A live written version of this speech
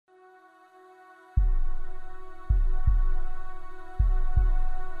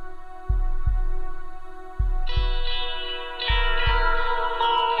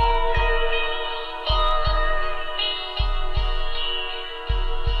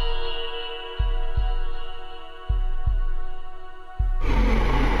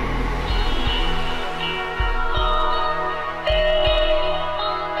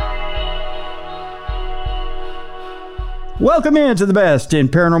Welcome into the best in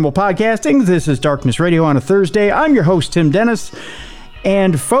paranormal podcasting. This is Darkness Radio on a Thursday. I'm your host, Tim Dennis.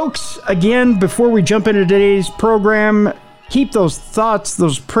 And folks, again, before we jump into today's program, keep those thoughts,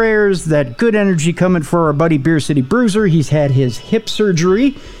 those prayers, that good energy coming for our buddy Beer City Bruiser. He's had his hip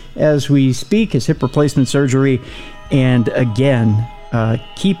surgery as we speak, his hip replacement surgery. And again,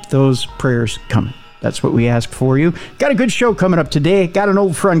 keep those prayers coming. That's what we ask for you. Got a good show coming up today. Got an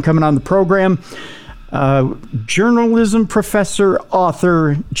old friend coming on the program. Journalism professor,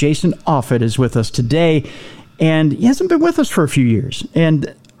 author Jason Offutt is with us today, and he hasn't been with us for a few years.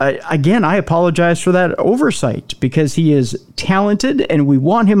 And again, I apologize for that oversight because he is talented and we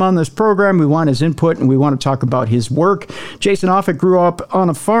want him on this program. We want his input and we want to talk about his work. Jason Offutt grew up on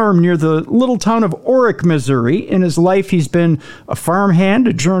a farm near the little town of Offutt, Missouri. In his life, he's been a farmhand,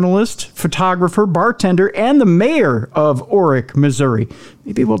 a journalist, photographer, bartender, and the mayor of Offutt, Missouri.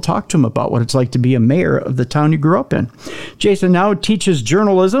 Maybe we'll talk to him about what it's like to be a mayor of the town you grew up in. Jason now teaches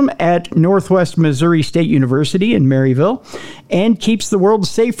journalism at Northwest Missouri State University in Maryville and keeps the world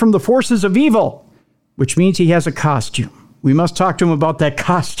safe from the forces of evil, which means he has a costume. We must talk to him about that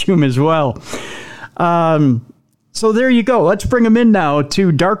costume as well. So there you go. Let's bring him in now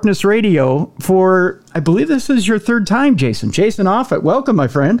to Darkness Radio for, I believe this is your third time, Jason. Jason Offutt, welcome, my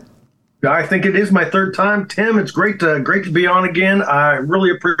friend. I think it is my third time, Tim. It's great to be on again. I really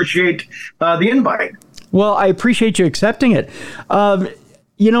appreciate the invite. Well, I appreciate you accepting it. And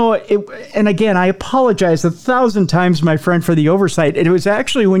again, I apologize 1,000 times, my friend, for the oversight. It was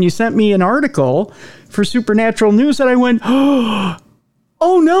actually when you sent me an article for Supernatural News that I went,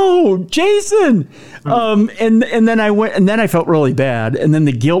 oh no, Jason. And then I went, and then I felt really bad. And then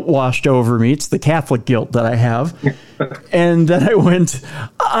the guilt washed over me. It's the Catholic guilt that I have. And then I went,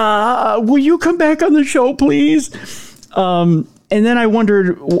 will you come back on the show, please? And then I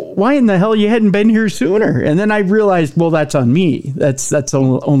wondered why in the hell you hadn't been here sooner. And then I realized, well, that's on me. That's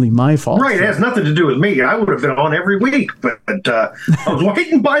only my fault. Right. It has nothing to do with me. I would have been on every week, but I was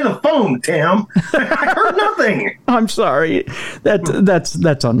waiting by the phone, Tim. I heard nothing. I'm sorry.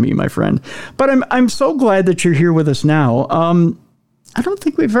 That's on me, my friend. But I'm so glad that you're here with us now. I don't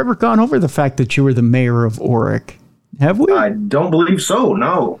think we've ever gone over the fact that you were the mayor of Offutt. Have we? I don't believe so,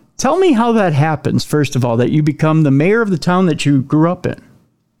 no. Tell me how that happens, first of all, that you become the mayor of the town that you grew up in.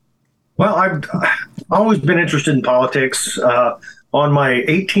 Well, I've always been interested in politics. On my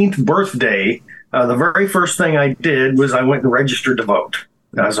 18th birthday, the very first thing I did was I went and registered to vote.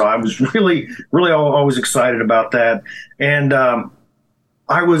 So I was really always excited about that. And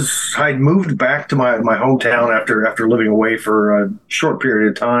I'd moved back to my hometown after living away for a short period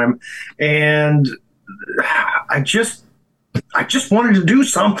of time. And I just wanted to do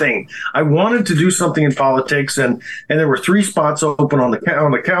something. I wanted to do something in politics, and there were 3 spots open on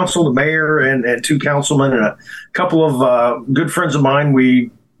the council, the mayor, and 2 councilmen, and a couple of good friends of mine.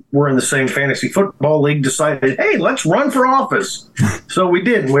 We were in the same fantasy football league. Decided, hey, let's run for office. So we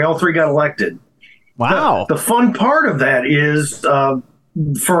did, and we all 3 got elected. Wow! The fun part of that is.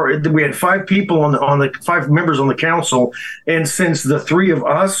 We had 5 people on the 5 members on the council, and since the 3 of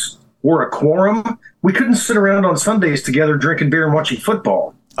us were a quorum, we couldn't sit around on Sundays together drinking beer and watching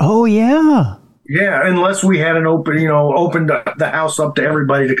football. Oh, yeah. Yeah, unless we had opened the house up to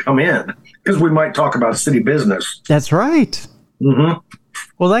everybody to come in, because we might talk about city business. That's right. Mm-hmm.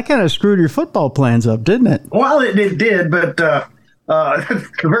 Well, that kind of screwed your football plans up, didn't it? Well, it did, but the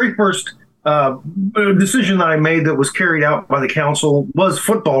very first decision that I made that was carried out by the council was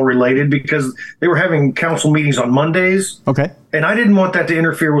football related, because they were having council meetings on Mondays. Okay. And I didn't want that to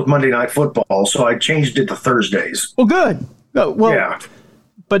interfere with Monday Night Football, so I changed it to Thursdays. Well, good. Well, yeah.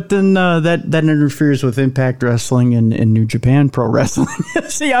 But then that interferes with Impact Wrestling and New Japan Pro Wrestling.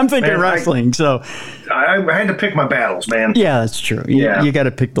 See, I'm thinking wrestling, so I had to pick my battles, man. Yeah, that's true. You got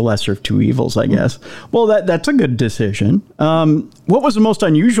to pick the lesser of 2 evils, I guess. Well, that's a good decision. What was the most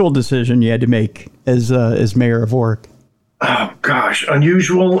unusual decision you had to make as mayor of Offutt? Oh gosh,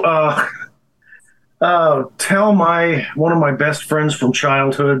 unusual. Tell one of my best friends from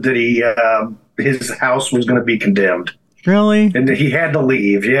childhood that his house was going to be condemned. Really? And he had to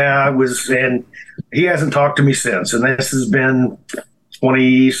leave. Yeah, and he hasn't talked to me since. And this has been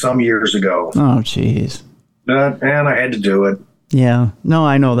 20 some years ago. Oh, geez. And I had to do it. Yeah. No,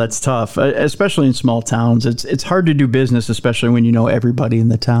 I know that's tough, especially in small towns. It's hard to do business, especially when you know everybody in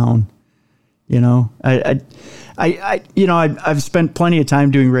the town. You know, I've spent plenty of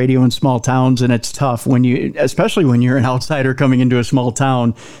time doing radio in small towns, and it's tough especially when you're an outsider coming into a small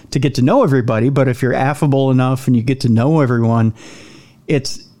town, to get to know everybody. But if you're affable enough and you get to know everyone,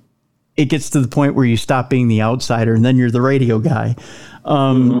 it gets to the point where you stop being the outsider and then you're the radio guy.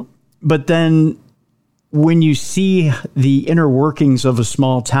 But then when you see the inner workings of a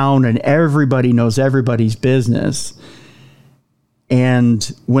small town and everybody knows everybody's business,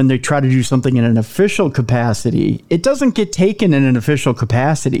 and when they try to do something in an official capacity, it doesn't get taken in an official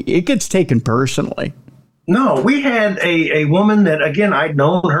capacity. It gets taken personally. No, we had a woman that, again, I'd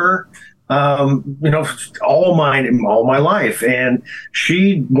known her, all my life, and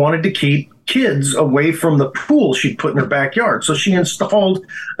she wanted to keep kids away from the pool she'd put in her backyard. So she installed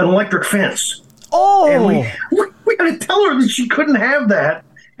an electric fence. Oh, and we had to tell her that she couldn't have that.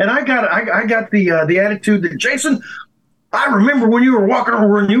 And I got the attitude that, Jason, I remember when you were walking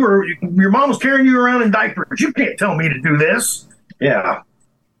over and your mom was carrying you around in diapers. You can't tell me to do this. Yeah.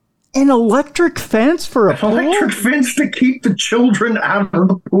 An electric fence for a pool? Electric fence to keep the children out of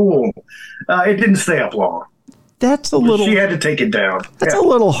the pool. It didn't stay up long. That's a little... She had to take it down. That's a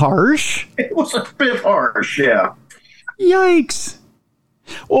little harsh. It was a bit harsh, yeah. Yikes.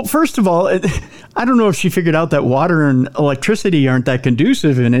 Well, first of all, I don't know if she figured out that water and electricity aren't that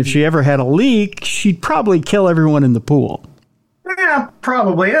conducive, and if she ever had a leak, she'd probably kill everyone in the pool. Yeah,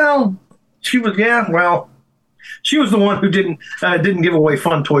 probably. Well, she was the one who didn't give away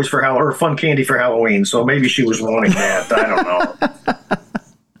fun toys or fun candy for Halloween, so maybe she was wanting that. I don't know.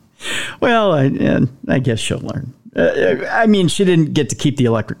 Well, I guess she'll learn. I mean, she didn't get to keep the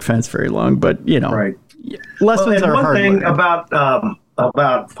electric fence very long, but, right. Lessons are hard. One thing about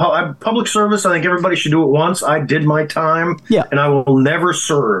public service, I think everybody should do it once. I did my time, and I will never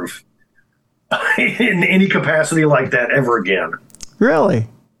serve in any capacity like that ever again. Really?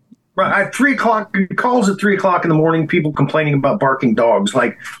 Right. At 3 o'clock, calls at 3 o'clock in the morning, people complaining about barking dogs.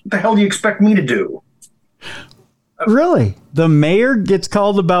 Like, what the hell do you expect me to do? Really? The mayor gets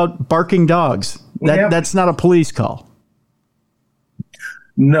called about barking dogs. That's not a police call.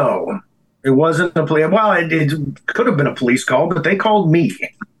 No, it wasn't a police. Well, it could have been a police call, but they called me.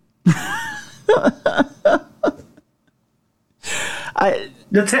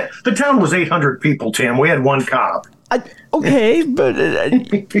 The town was 800 people, Tim. We had one cop. Okay, but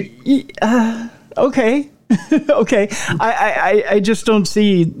okay. Okay. I just don't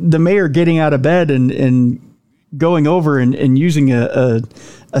see the mayor getting out of bed and going over and using a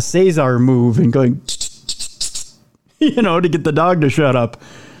Cesar move and going, to get the dog to shut up.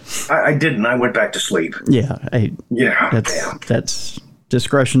 I didn't. I went back to sleep. Yeah. That's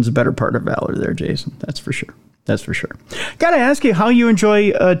discretion's a better part of valor there, Jason. That's for sure. Got to ask you how you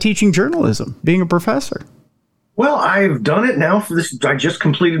enjoy teaching journalism, being a professor. Well, I've done it now for this. I just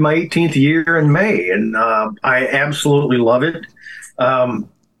completed my 18th year in May, and I absolutely love it.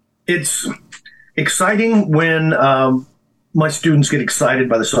 It's exciting when my students get excited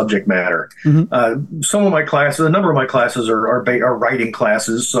by the subject matter. Mm-hmm. Some of my classes, a number of my classes are writing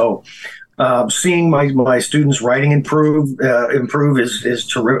classes. So seeing my students' writing improve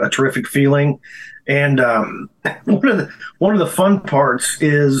is a terrific feeling. And one of the fun parts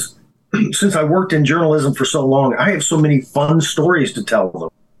is, since I worked in journalism for so long, I have so many fun stories to tell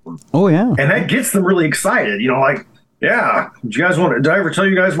them. Oh, yeah. And that gets them really excited. Yeah, did I ever tell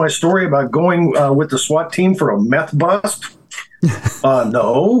you guys my story about going with the SWAT team for a meth bust?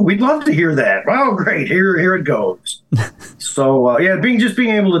 No, we'd love to hear that. Oh, great. Here it goes. So, being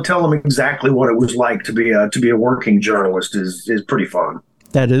able to tell them exactly what it was like to be a working journalist is pretty fun.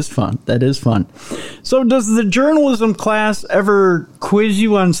 That is fun. So does the journalism class ever quiz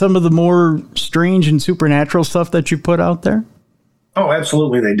you on some of the more strange and supernatural stuff that you put out there? Oh,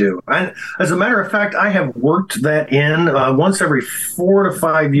 absolutely they do. And as a matter of fact, I have worked that in. Once every 4 to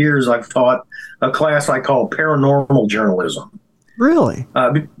 5 years, I've taught a class I call paranormal journalism. Really?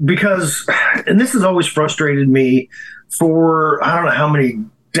 Because, and this has always frustrated me for, I don't know how many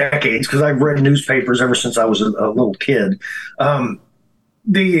decades, because I've read newspapers ever since I was a little kid.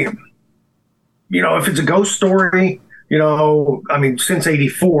 If it's a ghost story, since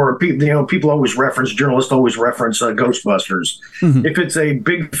 '84, journalists always reference Ghostbusters. Mm-hmm. If it's a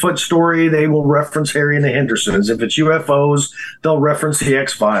Bigfoot story, they will reference Harry and the Hendersons. If it's UFOs, they'll reference the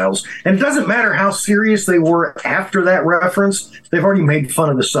X-Files. And it doesn't matter how serious they were after that reference, they've already made fun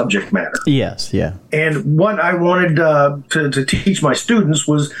of the subject matter. Yes, yeah. And what I wanted to teach my students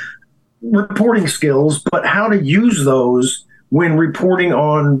was reporting skills, but how to use those when reporting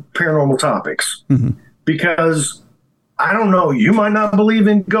on paranormal topics. Mm-hmm. Because, I don't know, you might not believe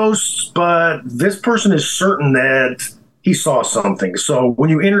in ghosts, but this person is certain that he saw something. So when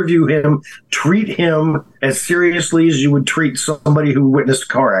you interview him, treat him as seriously as you would treat somebody who witnessed a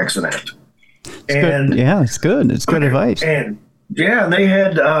car accident. It's good. It's good advice. And they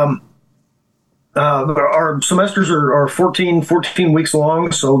had our semesters are 14 weeks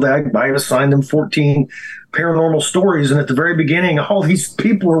long, so that I assigned them 14 paranormal stories. And at the very beginning, all these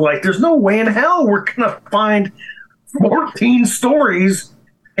people were like, there's no way in hell we're going to find 14 stories.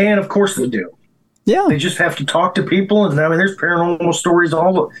 And of course they do. Yeah. They just have to talk to people. And I mean, there's paranormal stories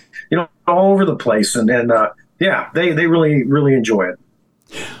all over the place. And yeah, they really, really enjoy it.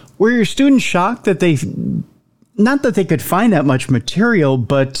 Were your students shocked that not that they could find that much material,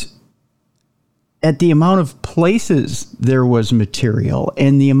 but at the amount of places there was material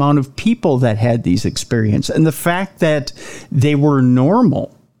and the amount of people that had these experiences and the fact that they were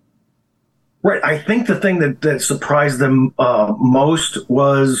normal? Right. I think the thing that surprised them most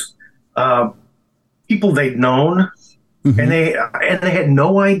was people they'd known, mm-hmm. and they had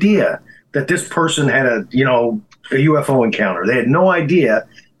no idea that this person had a UFO encounter. They had no idea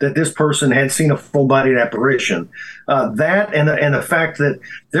that this person had seen a full-bodied apparition. That and the fact that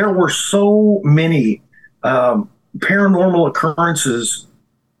there were so many paranormal occurrences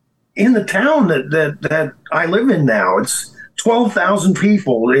in the town that I live in now. It's 12,000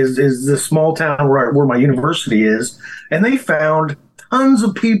 people is the small town where my university is, and they found tons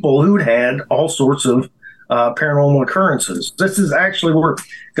of people who'd had all sorts of paranormal occurrences. This is actually, we're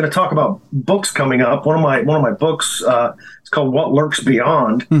going to talk about books coming up. One of my books is called What Lurks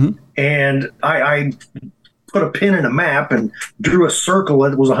Beyond, mm-hmm. and I put a pin in a map and drew a circle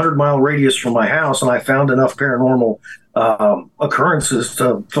that was a 100-mile radius from my house, and I found enough paranormal occurrences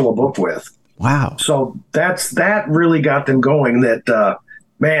to fill a book with. Wow! So that really got them going. That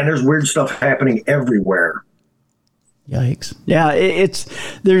man, there's weird stuff happening everywhere. Yikes! Yeah,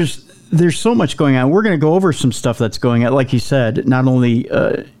 there's so much going on. We're going to go over some stuff that's going on, like you said, not only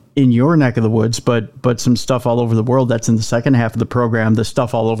in your neck of the woods, but some stuff all over the world. That's in the second half of the program, the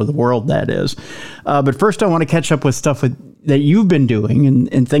stuff all over the world, that is. But first, I want to catch up with stuff that you've been doing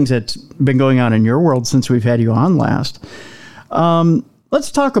and things that's been going on in your world since we've had you on last. Let's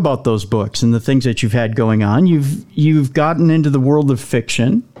talk about those books and the things that you've had going on. You've gotten into the world of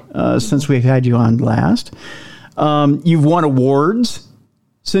fiction since we've had you on last. You've won awards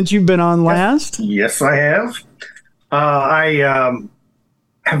since you've been on last? Yes, I have. I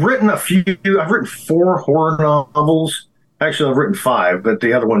have written a few. I've written 4 horror novels. Actually, I've written 5, but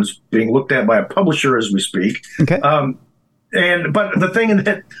the other one's being looked at by a publisher as we speak. Okay. But the thing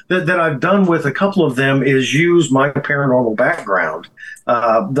that I've done with a couple of them is use my paranormal background.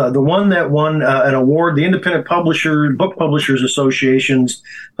 The one that won an award, the Independent Book Publishers Association's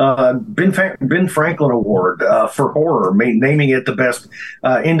Ben Franklin Award for horror, naming it the best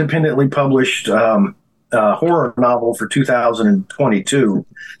independently published horror novel for 2022.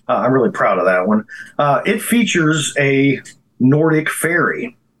 I'm really proud of that one. It features a Nordic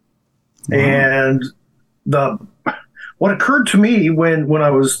fairy, wow. And what occurred to me when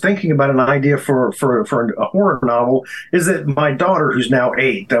I was thinking about an idea for a horror novel is that my daughter, who's now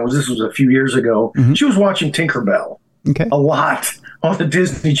 8, this was a few years ago, mm-hmm. she was watching Tinkerbell a lot on the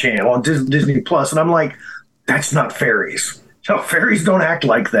Disney Channel, on Disney Plus, and I'm like, that's not fairies. No, fairies don't act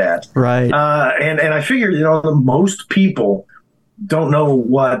like that. Right. And I figured, most people don't know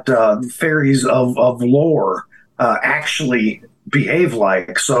what fairies of lore actually behave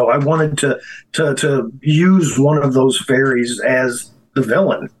like. So I wanted to use one of those fairies as the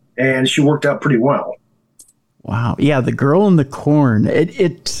villain, and she worked out pretty well. Wow. Yeah, the girl in the corn.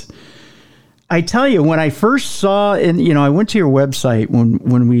 I tell you, when I first saw, and I went to your website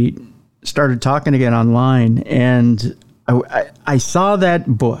when we started talking again online, and I saw that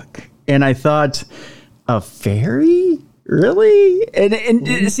book, and I thought, a fairy? Really?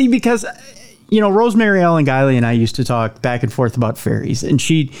 And see, because Rosemary Ellen Guiley and I used to talk back and forth about fairies, and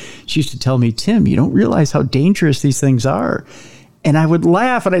she used to tell me, Tim, you don't realize how dangerous these things are. And I would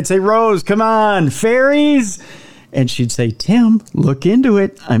laugh, and I'd say, Rose, come on, fairies. And she'd say, Tim, look into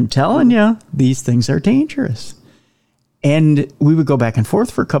it. I'm telling you, these things are dangerous. And we would go back and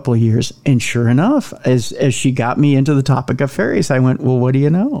forth for a couple of years. And sure enough, as she got me into the topic of fairies, I went, well, what do you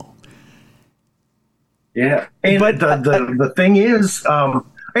know? Yeah. And but the thing is,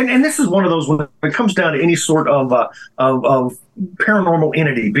 and this is one of those, when it comes down to any sort of paranormal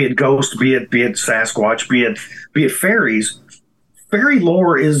entity, be it ghost, be it Sasquatch, be it fairies, fairy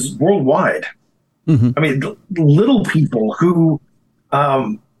lore is worldwide. Mm-hmm. I mean, little people who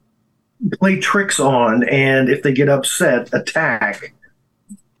play tricks on, and if they get upset, attack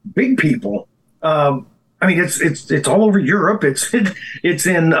big people. I mean, it's all over Europe. It's in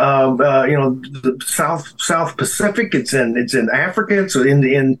the South Pacific. It's in Africa. It's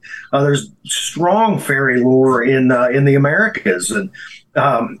there's strong fairy lore in the Americas, and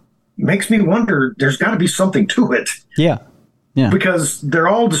makes me wonder. There's got to be something to it. Yeah. Yeah. Because they're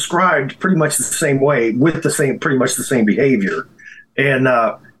all described pretty much the same way, with pretty much the same behavior, and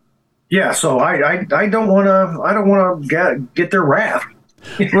Yeah, so I don't want to get their wrath.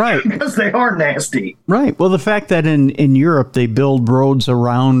 Right. Because they are nasty. Right. Well, the fact that in Europe they build roads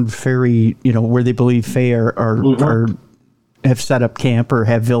around fairy, where they believe fae are have set up camp or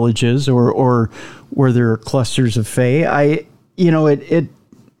have villages or where there are clusters of fae. To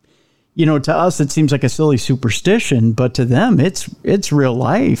us it seems like a silly superstition, but to them it's real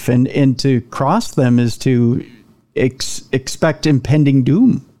life, and to cross them is to expect impending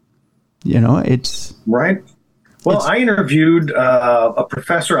doom. It's right. Well, I interviewed a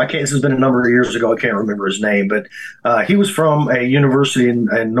professor. This has been a number of years ago. I can't remember his name, but he was from a university in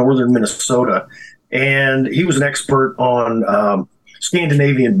northern Minnesota, and he was an expert on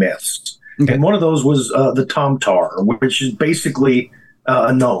Scandinavian myths. Okay. And one of those was the Tomtar, which is basically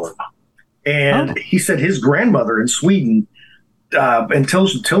a gnome. And he said his grandmother in Sweden, until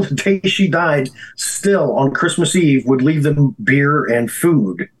the day she died, still on Christmas Eve would leave them beer and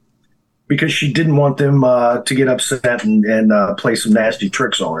food because she didn't want them to get upset and play some nasty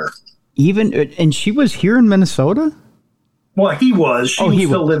tricks on her. And she was here in Minnesota? Well, he was. She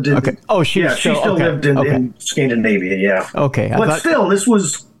still lived in. Okay. Oh, she still lived in Scandinavia. Yeah. Okay. But still, this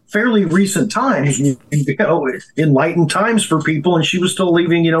was fairly recent times, enlightened times for people, and she was still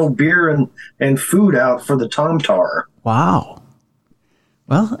leaving, beer and food out for the Tomtar. Wow.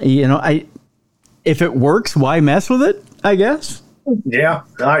 Well, if it works, why mess with it? I guess. Yeah,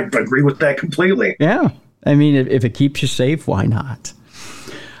 I agree with that completely. Yeah, I mean, if it keeps you safe, why not?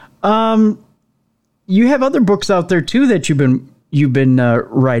 You have other books out there too that you've been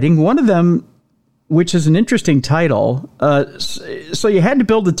writing. One of them, which is an interesting title. So you had to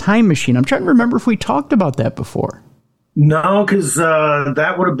build a time machine. I'm trying to remember if we talked about that before. No, because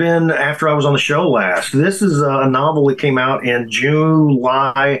that would have been after I was on the show last. This is a novel that came out in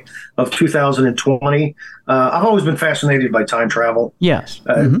July of 2020. I've always been fascinated by time travel. Yes.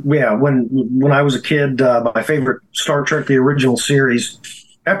 Yeah, when I was a kid, my favorite Star Trek, the original series,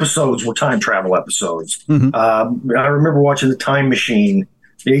 episodes were time travel episodes. I remember watching The Time Machine,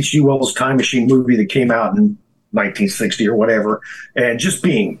 the H.G. Wells Time Machine movie that came out in 1960 or whatever, and just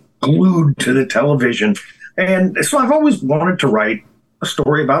being glued to the television. And so I've always wanted to write a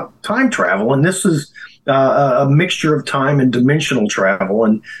story about time travel, and this is a mixture of time and dimensional travel,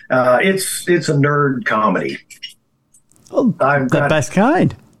 and it's a nerd comedy. Oh, the best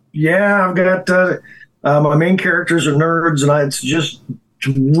kind. Yeah, I've got my main characters are nerds, and it's just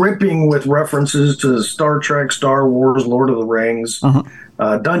dripping with references to Star Trek, Star Wars, Lord of the Rings,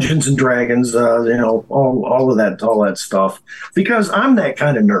 Dungeons and Dragons, all of that stuff, because I'm that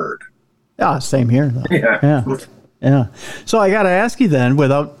kind of nerd. Yeah, same here. Though. Yeah. So I got to ask you then,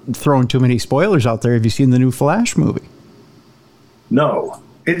 without throwing too many spoilers out there, have you seen the new Flash movie? No,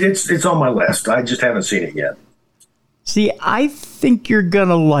 it's on my list. I just haven't seen it yet. See, I think you're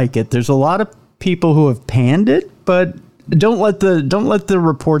gonna like it. There's a lot of people who have panned it, but don't let the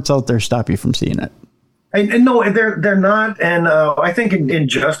reports out there stop you from seeing it. And no, they're not. And I think in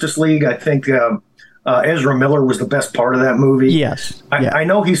Justice League, I think Ezra Miller was the best part of that movie. Yes. I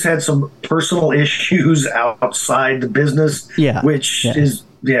know he's had some personal issues outside the business, which is,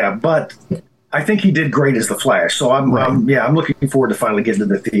 but I think he did great as the Flash. So I'm looking forward to finally getting to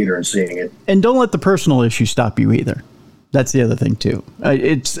the theater and seeing it. And don't let the personal issue stop you either. That's the other thing too.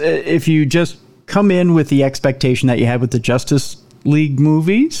 It's if you just come in with the expectation that you had with the Justice League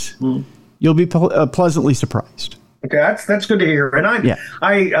movies, you'll be pleasantly surprised. Okay, that's good to hear. And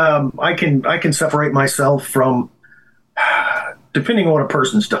I can separate myself from, depending on what a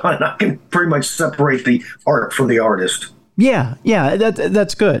person's done, I can pretty much separate the art from the artist. Yeah,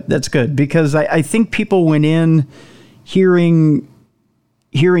 that's good. That's good, because I think people went in hearing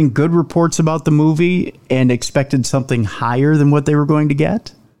good reports about the movie and expected something higher than what they were going to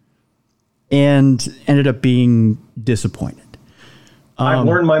get, and ended up being disappointed. I've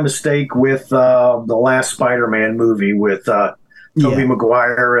learned my mistake with the last Spider-Man movie with Tobey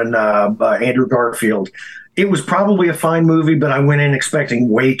Maguire and Andrew Garfield. It was probably a fine movie, but I went in expecting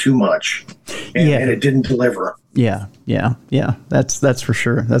way too much, and it didn't deliver. Yeah. That's for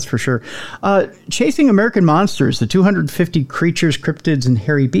sure. That's for sure. Chasing American Monsters, the 250 creatures, cryptids, and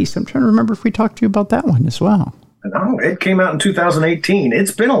hairy beasts. I'm trying to remember if we talked to you about that one as well. No, it came out in 2018.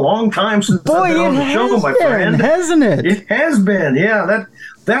 It's been a long time since I've been on the show, my friend. Hasn't it? It has been. Yeah,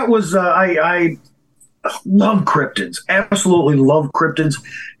 that was I love cryptids. Absolutely love cryptids,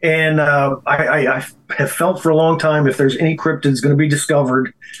 and I have felt for a long time if there's any cryptids going to be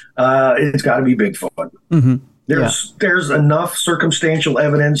discovered, it's got to be Bigfoot. There's enough circumstantial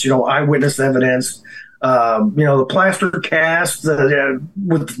evidence, eyewitness evidence. The plaster cast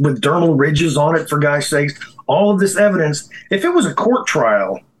with dermal ridges on it, for God's sakes. All of this evidence. If it was a court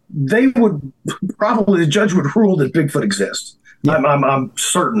trial, they would probably, the judge would rule that Bigfoot exists. Yeah. I'm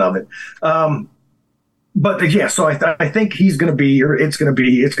certain of it. But yeah, so I think he's going to be, or it's going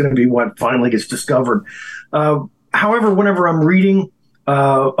to be what finally gets discovered. However, whenever I'm reading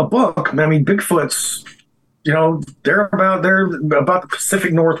a book, I mean, Bigfoot's, they're about the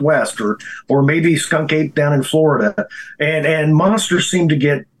Pacific Northwest, or maybe skunk ape down in Florida, and monsters seem to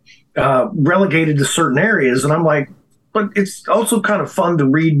get relegated to certain areas, and I'm like, but it's also kind of fun to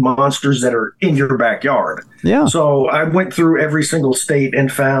read monsters that are in your backyard. Yeah. So I went through every single state and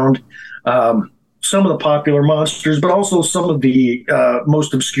found some of the popular monsters, but also some of the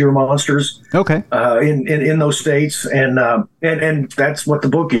most obscure monsters. Okay. In those states, and that's what the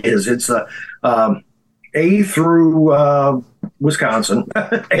book is. It's A through Wisconsin.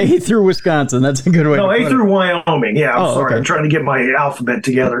 A through Wisconsin. That's a good way. No, to A put through it. Wyoming. Yeah, I'm sorry. Okay. I'm trying to get my alphabet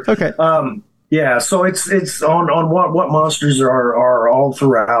together. Okay. Yeah, so it's on what monsters are all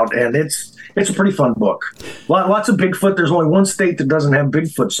throughout, and it's a pretty fun book. Lots of Bigfoot. There's only one state that doesn't have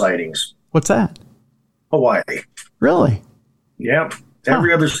Bigfoot sightings. What's that? Hawaii. Really? Yep.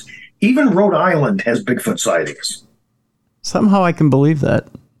 Every other, even Rhode Island has Bigfoot sightings. Somehow I can believe that.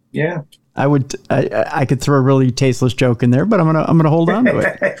 Yeah. I could throw a really tasteless joke in there, but I'm gonna hold on to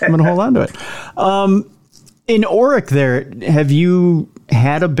it. I'm gonna hold on to it. In Oric, there, have you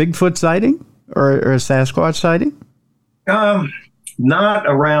had a Bigfoot sighting or a Sasquatch sighting? Not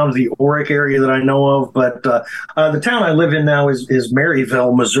around the Oric area that I know of, but the town I live in now is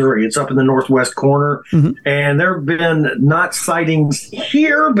Maryville, Missouri. It's up in the northwest corner, and there have been not sightings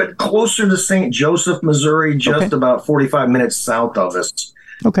here, but closer to St. Joseph, Missouri, just about 45 minutes south of us.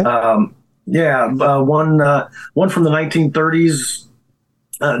 Okay. One from the 1930s.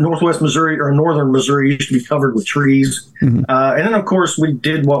 Northwest Missouri or northern Missouri used to be covered with trees. And then, of course, we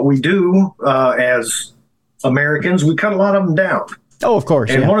did what we do as Americans. We cut a lot of them down. Oh, of course.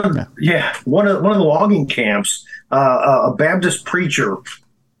 And one of the logging camps, a Baptist preacher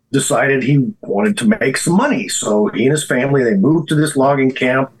decided he wanted to make some money. So he and his family, they moved to this logging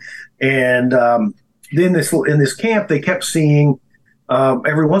camp. And then in this camp, they kept seeing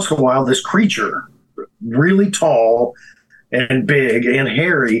every once in a while this creature, really tall and big and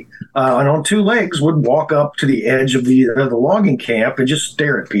hairy, and on two legs, would walk up to the edge of the logging camp and just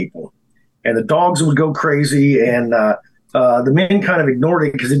stare at people. And the dogs would go crazy, and the men kind of ignored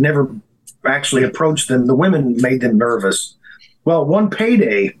it because it never actually approached them. The women made them nervous. Well, one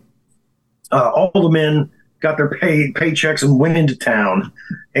payday, all the men got their paychecks and went into town.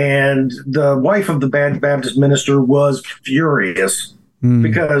 And the wife of the Baptist minister was furious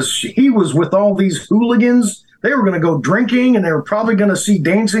because he was with all these hooligans. They were going to go drinking, and they were probably going to see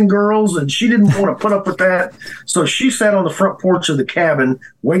dancing girls, and she didn't want to put up with that. So she sat on the front porch of the cabin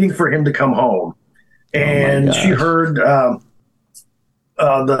waiting for him to come home. And she heard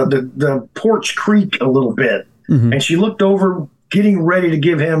the porch creak a little bit, and she looked over, getting ready to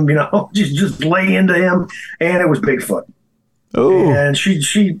give him, just lay into him, and it was Bigfoot. Oh! And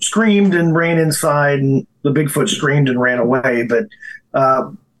she screamed and ran inside, and the Bigfoot screamed and ran away. But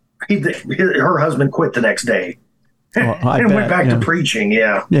her husband quit the next day and went back to preaching.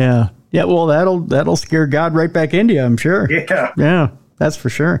 Yeah. Well, that'll scare God right back into you, I'm sure. Yeah, that's for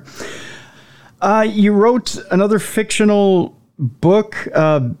sure. You wrote another fictional book,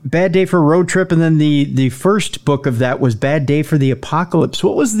 Bad Day for a Road Trip, and then the first book of that was Bad Day for the Apocalypse.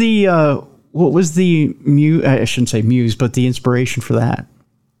 What was the I shouldn't say muse, but the inspiration for that?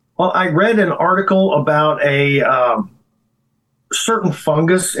 Well, I read an article about a certain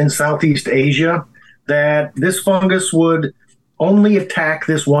fungus in Southeast Asia, that this fungus would only attack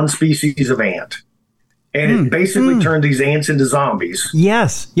this one species of ant. And it basically turned these ants into zombies.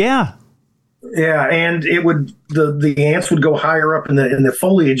 Yes. Yeah. Yeah. And it would, the ants would go higher up in the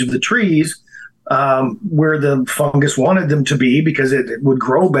foliage of the trees, where the fungus wanted them to be, because it would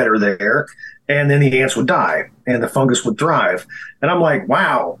grow better there. And then the ants would die and the fungus would thrive. And I'm like,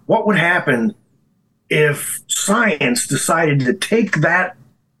 wow, what would happen if science decided to take that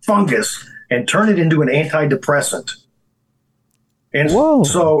fungus and turn it into an antidepressant? And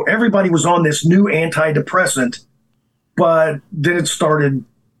so everybody was on this new antidepressant, but then it started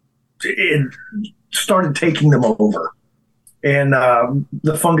taking them over, and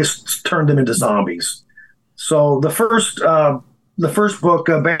the fungus turned them into zombies. So the first book,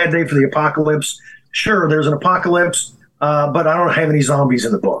 Bad Day for the Apocalypse, sure, there's an apocalypse, but I don't have any zombies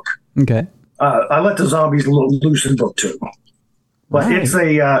in the book. Okay. I let the zombies loose in book 2, but it's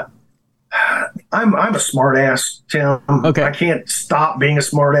I'm a smart ass, Tim. Okay. I can't stop being a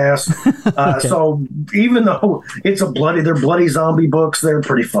smart ass. Okay. So even though they're bloody zombie books, they're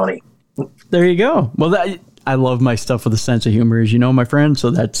pretty funny. There you go. Well, I love my stuff with a sense of humor, as you know, my friend. So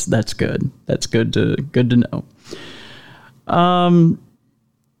that's good. That's good to know. I'm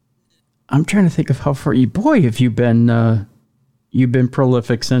trying to think of how far have you been. You've been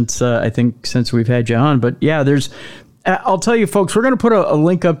prolific since since we've had you on. But yeah, I'll tell you, folks, we're going to put a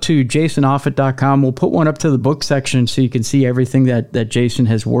link up to jasonoffutt.com. We'll put one up to the book section so you can see everything that Jason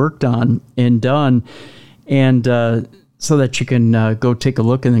has worked on and done, and so that you can go take a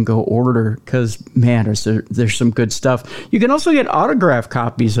look and then go order, because, man, there's some good stuff. You can also get autographed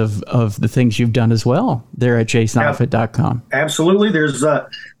copies of the things you've done as well there at jasonoffutt.com. Absolutely. There's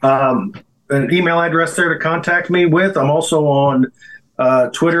an email address there to contact me with. I'm also on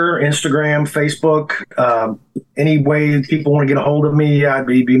Twitter, Instagram, Facebook. Any way people want to get a hold of me, I'd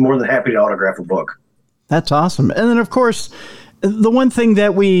be more than happy to autograph a book. That's awesome. And then, of course, the one thing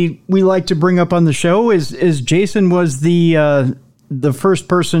that we like to bring up on the show is Jason was the first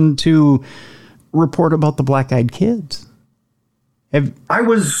person to report about the Black-Eyed Kids. I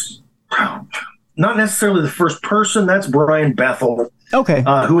was not necessarily the first person. That's Brian Bethel. Okay.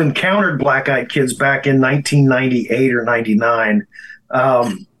 Who encountered Black-Eyed Kids back in 1998 or 99.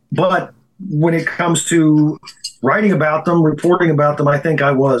 But when it comes to writing about them, reporting about them, I think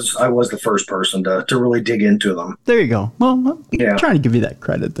I was the first person to really dig into them. There you go. Well, yeah. Trying to give you that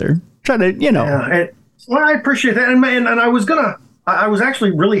credit there. Trying to, Yeah, well, I appreciate that. And I was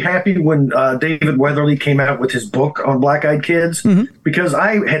actually really happy when David Weatherly came out with his book on Black-Eyed Kids, because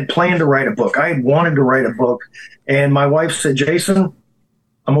I had planned to write a book. I had wanted to write a book. And my wife said, Jason,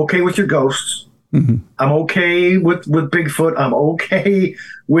 I'm okay with your ghosts. I'm okay with Bigfoot. I'm okay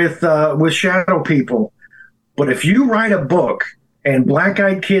with shadow people. But if you write a book and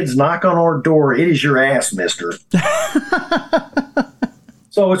Black-Eyed Kids knock on our door, it is your ass, mister.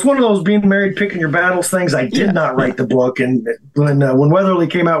 So it's one of those being married, picking your battles things. I did not write the book. And when Weatherly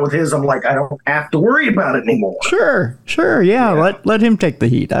came out with his, I'm like, I don't have to worry about it anymore. Sure. Yeah. Let him take the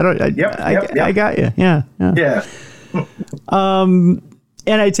heat. I got you. Yeah.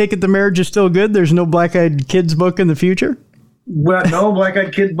 And I take it the marriage is still good. There's no Black-Eyed Kids book in the future? Well, no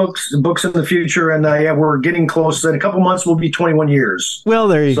Black-Eyed Kid books in the future. And we're getting close. In a couple months, we'll be 21 years. Well,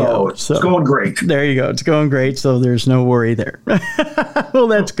 there you go. So it's going great. There you go. It's going great. So there's no worry there. Well,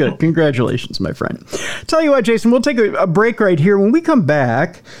 that's good. Congratulations, my friend. Tell you what, Jason, we'll take a break right here. When we come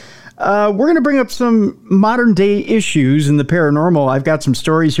back, we're going to bring up some modern day issues in the paranormal. I've got some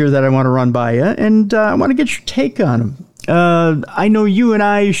stories here that I want to run by you, and I want to get your take on them. I know you and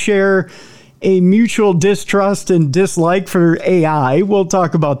I share a mutual distrust and dislike for AI. We'll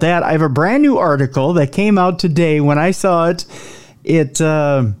talk about that. I have a brand new article that came out today. When I saw it, it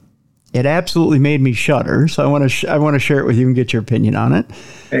absolutely made me shudder. So I want to share it with you and get your opinion on it.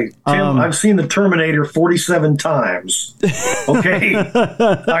 Hey, Tim, I've seen the Terminator 47 times. Okay,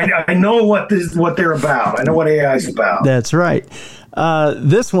 I know what they're about. I know what AI is about. That's right.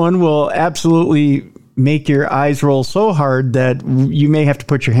 This one will absolutely make your eyes roll so hard that you may have to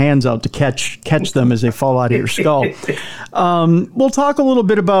put your hands out to catch them as they fall out of your skull. We'll talk a little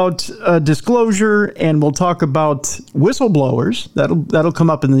bit about disclosure, and we'll talk about whistleblowers. That'll come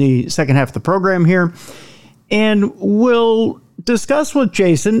up in the second half of the program here. And we'll discuss with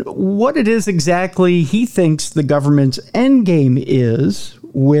Jason what it is exactly he thinks the government's end game is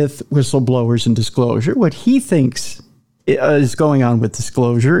with whistleblowers and disclosure, what he thinks is going on with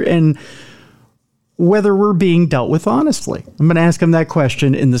disclosure, and whether we're being dealt with honestly. I'm going to ask him that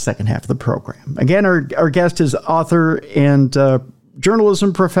question in the second half of the program. Again, our guest is author and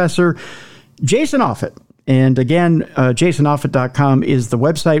journalism professor Jason Offutt. And again, jasonoffutt.com is the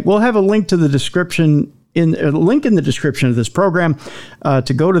website. We'll have a link to the description in the description of this program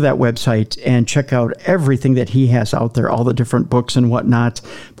to go to that website and check out everything that he has out there, all the different books and whatnot.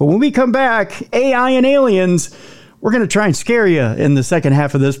 But when we come back, AI and aliens, we're going to try and scare you in the second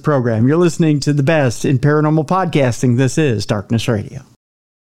half of this program. You're listening to the best in paranormal podcasting. This is Darkness Radio.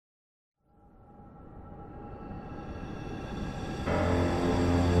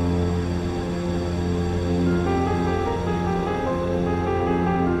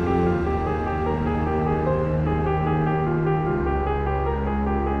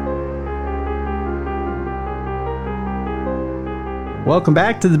 Welcome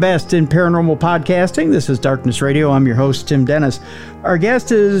back to the best in paranormal podcasting. This is Darkness Radio. I'm your host, Tim Dennis. Our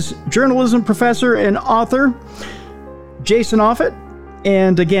guest is journalism professor and author Jason Offutt.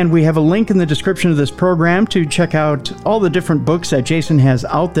 And again, we have a link in the description of this program to check out all the different books that Jason has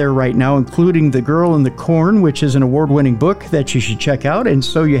out there right now, including The Girl in the Corn, which is an award-winning book that you should check out. And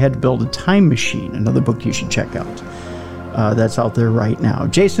So You Had to Build a Time Machine, another book you should check out. That's out there right now.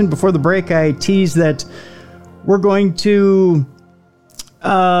 Jason, before the break, I teased that we're going to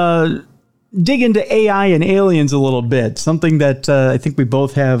dig into AI and aliens a little bit, something that I think we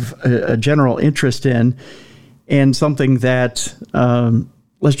both have a general interest in, and something that,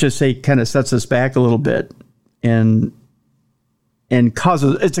 let's just say, kind of sets us back a little bit and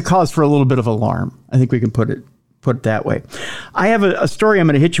it's a cause for a little bit of alarm. I think we can put it that way. I have a story I'm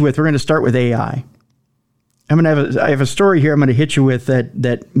going to hit you with. We're going to start with AI. I have a story here I'm going to hit you with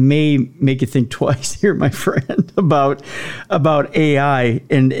that may make you think twice here, my friend, about AI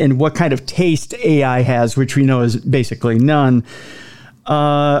and what kind of taste AI has, which we know is basically none.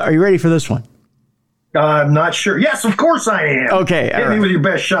 Are you ready for this one? I'm not sure. Yes, of course I am. Okay. Hit me with your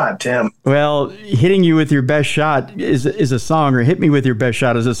best shot, Tim. Well, hitting you with your best shot is a song, or hit me with your best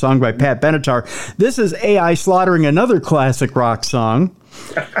shot is a song by Pat Benatar. This is AI slaughtering another classic rock song.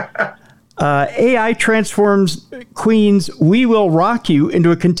 AI transforms Queen's "We Will Rock You"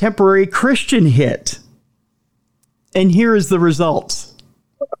 into a contemporary Christian hit. And here is the results.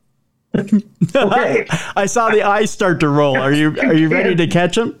 Okay. I saw the eyes start to roll. Are you ready to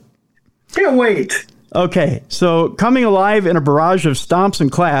catch them? Can't wait. Okay, so coming alive in a barrage of stomps and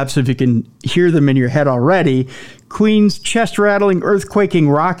claps, if you can hear them in your head already, Queen's chest-rattling, earth-quaking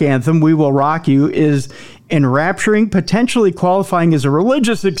rock anthem, "We Will Rock You," is enrapturing, potentially qualifying as a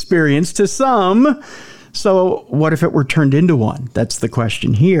religious experience to some. So what if it were turned into one? That's the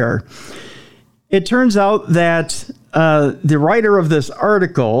question here. It turns out that the writer of this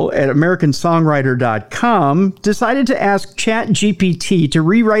article at AmericanSongwriter.com decided to ask ChatGPT to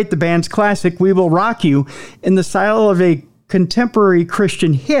rewrite the band's classic "We Will Rock You" in the style of a contemporary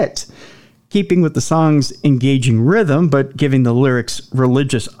Christian hit, keeping with the song's engaging rhythm, but giving the lyrics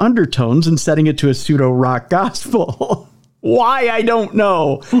religious undertones and setting it to a pseudo-rock gospel. Why, I don't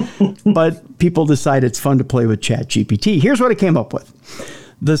know. But people decide it's fun to play with ChatGPT. Here's what it came up with.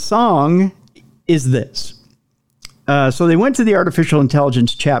 The song is this. So they went to the artificial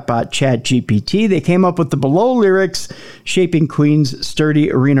intelligence chatbot ChatGPT. They came up with the below lyrics, shaping Queen's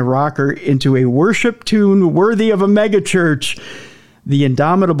sturdy arena rocker into a worship tune worthy of a megachurch. The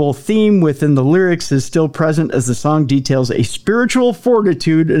indomitable theme within the lyrics is still present as the song details a spiritual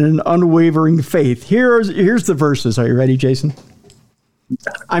fortitude and an unwavering faith. Here's the verses. Are you ready, Jason?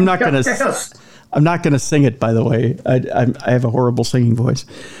 I'm not going to sing it, by the way. I have a horrible singing voice.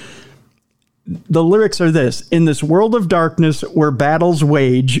 The lyrics are this: "In this world of darkness where battles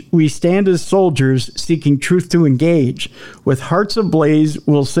wage, we stand as soldiers seeking truth to engage. With hearts ablaze,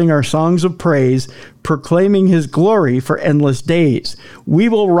 we'll sing our songs of praise, proclaiming his glory for endless days. We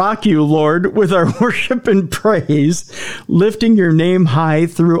will rock you, Lord, with our worship and praise, lifting your name high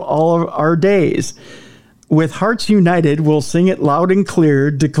through all of our days. With hearts united, we'll sing it loud and clear,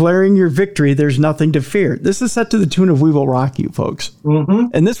 declaring your victory, there's nothing to fear." This is set to the tune of "We Will Rock You," folks. Mm-hmm.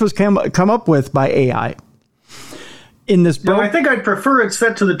 And this was come up with by AI. In this, I think I'd prefer it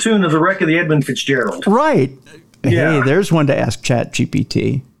set to the tune of "The Wreck of the Edmund Fitzgerald." Right. Yeah. Hey, there's one to ask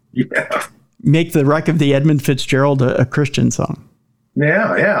ChatGPT. Yeah. Make "The Wreck of the Edmund Fitzgerald" a Christian song.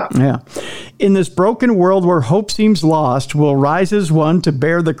 Yeah. In this broken world where hope seems lost, we'll rise as one to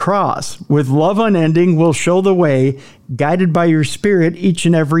bear the cross. With love unending, we'll show the way, guided by your spirit each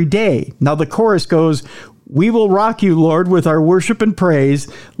and every day. Now the chorus goes, "We will rock you, Lord, with our worship and praise,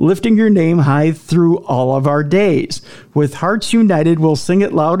 lifting your name high through all of our days. With hearts united, we'll sing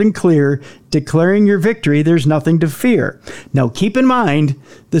it loud and clear, declaring your victory, there's nothing to fear." Now keep in mind,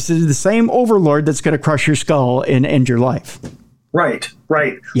 this is the same overlord that's going to crush your skull and end your life. Right.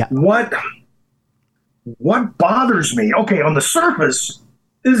 Yeah. What bothers me? Okay, on the surface,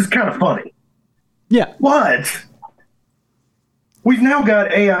 this is kind of funny. Yeah. But we've now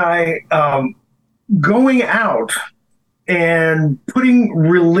got AI going out and putting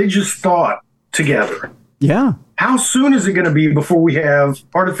religious thought together. Yeah. How soon is it going to be before we have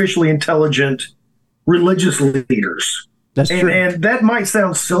artificially intelligent religious leaders? That's true. And that might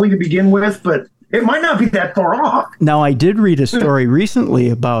sound silly to begin with, but it might not be that far off. Now, I did read a story recently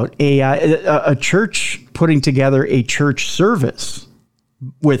about AI, a church putting together a church service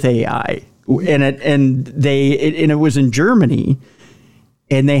with AI, and it was in Germany,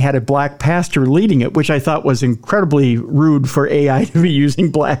 and they had a black pastor leading it, which I thought was incredibly rude for AI to be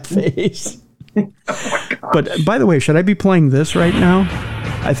using blackface. Oh my gosh. But by the way, should I be playing this right now?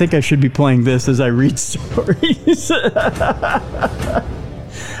 I think I should be playing this as I read stories.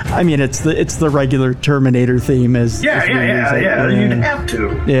 I mean, it's the regular Terminator theme as yeah. You'd have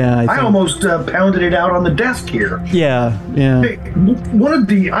to. Yeah, I almost pounded it out on the desk here. Yeah. Hey, one of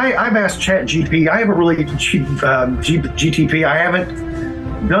the I've asked ChatGPT. I haven't really GTP. I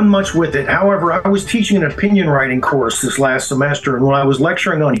haven't done much with it. However, I was teaching an opinion writing course this last semester, and when I was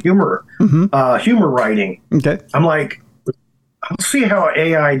lecturing on humor writing, okay, I'm like, let's see how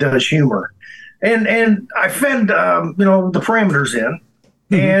AI does humor. And I fed the parameters in,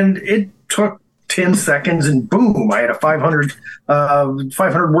 and it took 10 seconds, and boom, I had a 500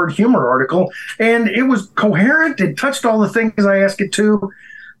 word humor article, and it was coherent. It touched all the things I asked it to.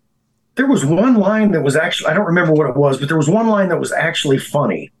 There was one line that was actually, I don't remember what it was, but there was one line that was actually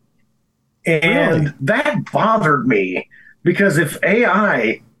funny. And Really? that bothered me, because if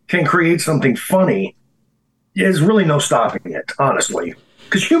AI can create something funny, there's really no stopping it, honestly.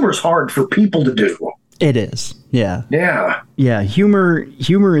 Because humor is hard for people to do. It is. Yeah. Yeah. Yeah. Humor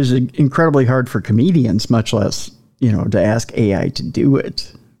is incredibly hard for comedians, much less, to ask AI to do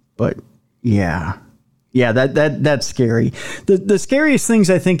it. But yeah. Yeah, that's scary. The scariest things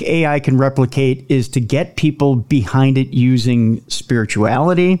I think AI can replicate is to get people behind it using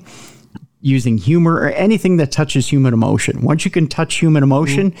spirituality, using humor, or anything that touches human emotion. Once you can touch human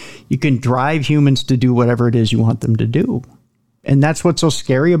emotion, you can drive humans to do whatever it is you want them to do. And that's what's so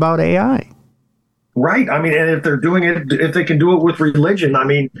scary about AI. Right. I mean, and if they're doing it, if they can do it with religion, I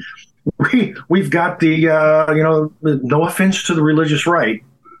mean, we've got the, no offense to the religious right,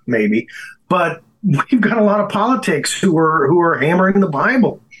 maybe, but we've got a lot of politics who are hammering the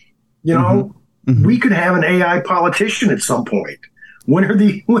Bible. We could have an AI politician at some point. When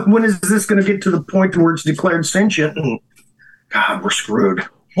is this going to get to the point where it's declared sentient? And God, we're screwed.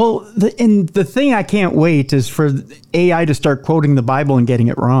 Well, the thing I can't wait is for AI to start quoting the Bible and getting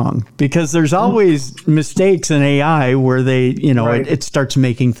it wrong, because there's always mistakes in AI where they, Right. it starts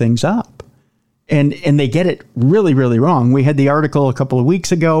making things up, and they get it really, really wrong. We had the article a couple of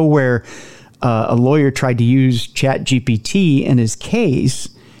weeks ago where a lawyer tried to use ChatGPT in his case,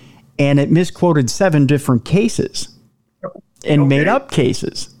 and it misquoted 7 different cases and made up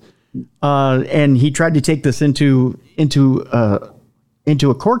cases. And he tried to take this into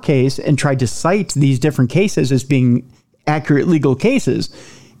a court case and tried to cite these different cases as being accurate legal cases,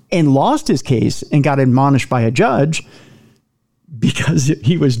 and lost his case and got admonished by a judge because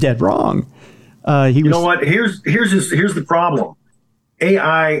he was dead wrong. Know what? Here's the problem.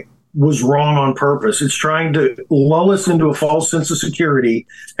 AI was wrong on purpose. It's trying to lull us into a false sense of security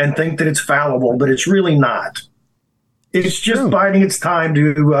and think that it's fallible, but it's really not. It's just biding its time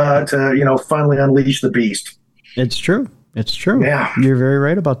to finally unleash the beast. It's true. It's true. Yeah. You're very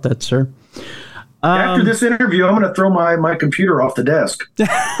right about that, sir. After this interview, I'm going to throw my computer off the desk.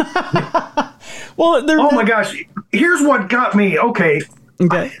 Well, oh my gosh. Here's what got me. Okay.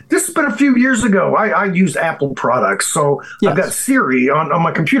 This has been a few years ago. I use Apple products. So I've got Siri on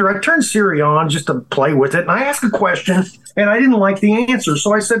my computer. I turned Siri on just to play with it. And I asked a question and I didn't like the answer.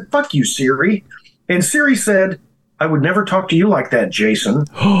 So I said, fuck you, Siri. And Siri said, I would never talk to you like that, Jason.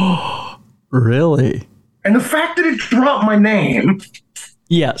 Really? And the fact that it dropped my name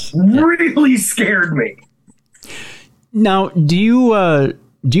really scared me. Now, do you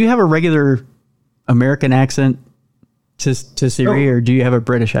have a regular American accent to Siri, or do you have a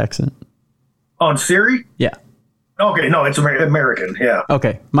British accent? On Siri? Yeah. Okay, no, it's American, yeah.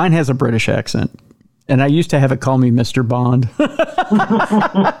 Okay, mine has a British accent, and I used to have it call me Mr. Bond.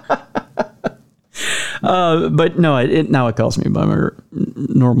 But no, now it calls me by my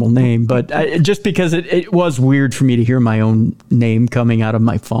normal name. But just because it was weird for me to hear my own name coming out of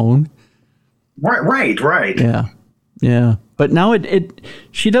my phone. Right. Yeah. But now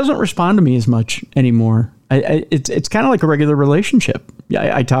she doesn't respond to me as much anymore. It's kind of like a regular relationship.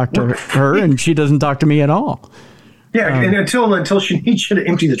 I talk to her and she doesn't talk to me at all. Yeah, and until she needs you to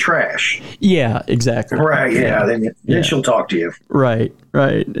empty the trash. Yeah, exactly. Right. Yeah. Then she'll talk to you. Right.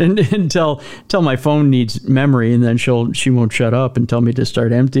 And until my phone needs memory, and then she won't shut up and tell me to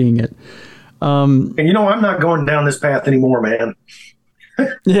start emptying it. And I'm not going down this path anymore, man.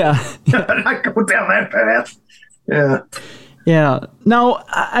 Yeah. I go down that path. Yeah. Yeah. Now,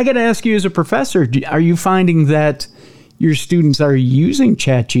 I got to ask you, as a professor, are you finding that your students are using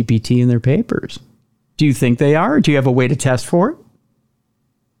ChatGPT in their papers? Do you think they are? Do you have a way to test for it?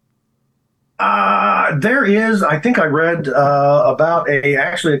 There is. I think I read about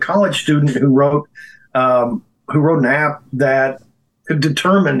a college student who wrote an app that could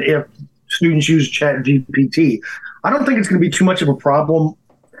determine if students use ChatGPT. I don't think it's going to be too much of a problem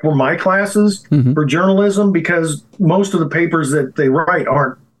for my classes for journalism, because most of the papers that they write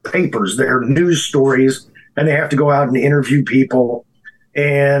aren't papers; they're news stories, and they have to go out and interview people.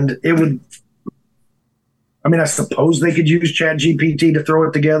 And it would. I mean, I suppose they could use ChatGPT to throw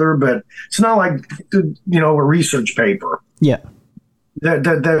it together, but it's not like, a research paper. Yeah. That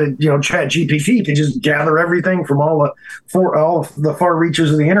ChatGPT can just gather everything from all the far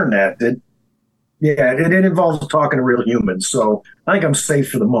reaches of the internet. It involves talking to real humans, so I think I'm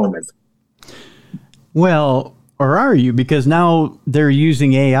safe for the moment. Well, Or are you? Because now they're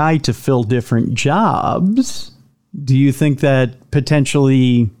using AI to fill different jobs. Do you think that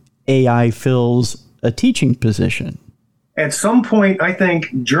potentially AI fills a teaching position? At some point, I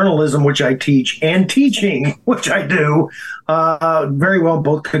think journalism, which I teach, and teaching, which I do, very well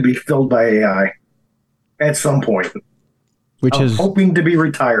both could be filled by AI at some point. Which I'm is hoping to be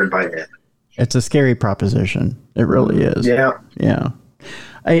retired by then. It's a scary proposition. It really is. Yeah. Yeah.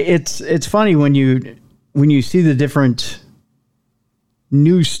 It's funny when you see the different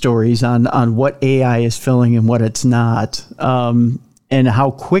news stories on what AI is filling and what it's not, and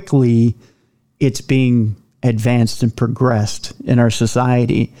how quickly it's being advanced and progressed in our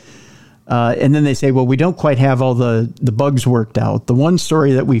society. And then they say, well, we don't quite have all the bugs worked out. The one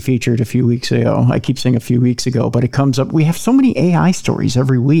story that we featured a few weeks ago, I keep saying a few weeks ago, but it comes up. We have so many AI stories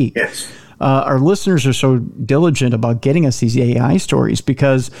every week. Yes. Our listeners are so diligent about getting us these AI stories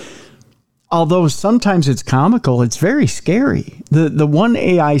because although sometimes it's comical, it's very scary. The one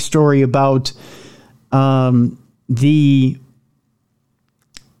AI story about was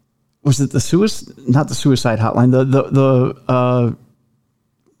it not the suicide hotline,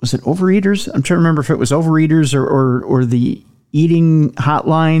 was it Overeaters? I'm trying to remember if it was Overeaters or the eating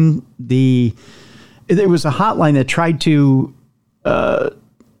hotline. It was a hotline that tried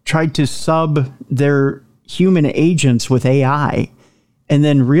to sub their human agents with AI, and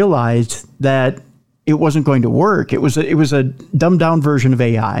then realized that it wasn't going to work. It was a dumbed down version of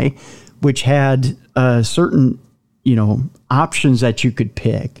AI, which had certain options that you could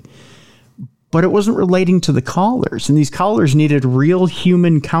pick. But it wasn't relating to the callers. And these callers needed real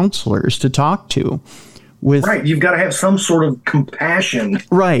human counselors to talk to. Right. You've got to have some sort of compassion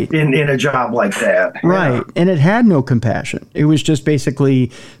in a job like that. Right. Yeah. And it had no compassion. It was just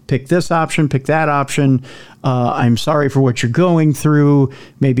basically pick this option, pick that option. I'm sorry for what you're going through.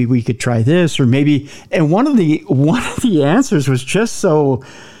 Maybe we could try this or maybe. And one of the answers was just so.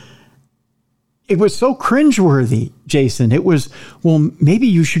 It was so cringeworthy, Jason. It was, well, maybe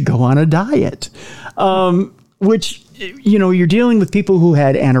you should go on a diet, which, you're dealing with people who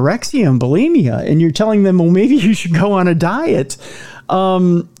had anorexia and bulimia, and you're telling them, well, maybe you should go on a diet.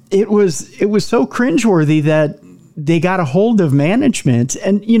 It was so cringeworthy that they got a hold of management,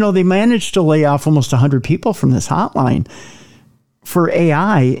 and, they managed to lay off almost 100 people from this hotline. For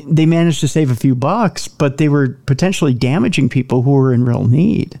AI, they managed to save a few bucks, but they were potentially damaging people who were in real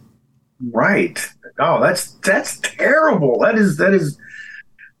need. Right. Oh, that's terrible. That is as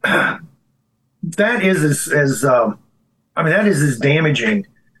damaging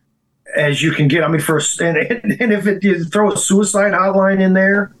as you can get. I mean, and if you throw a suicide hotline in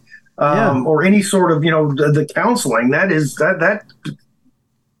there, or any sort of, the counseling, that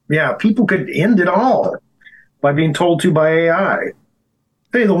people could end it all by being told to by AI.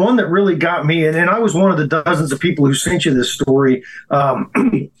 Hey, the one that really got me, and I was one of the dozens of people who sent you this story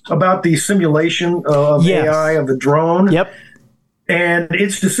about the simulation of AI of the drone. Yep. And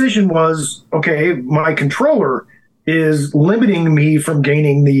its decision was, okay, my controller is limiting me from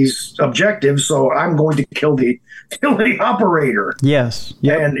gaining these objectives, so I'm going to kill the operator. Yes.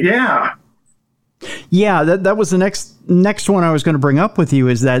 Yep. And that was the next one I was going to bring up with you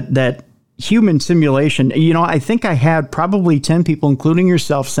is that human simulation. I think I had probably 10 people, including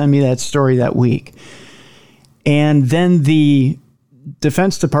yourself, send me that story that week. And then the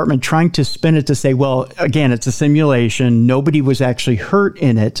Defense Department trying to spin it to say, well, again, it's a simulation. Nobody was actually hurt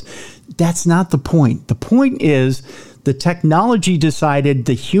in it. That's not the point. The point is the technology decided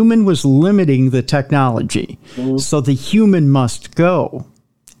the human was limiting the technology. Mm-hmm. So the human must go.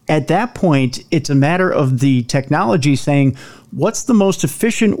 At that point, it's a matter of the technology saying, what's the most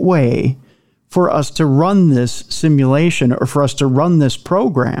efficient way for us to run this simulation or for us to run this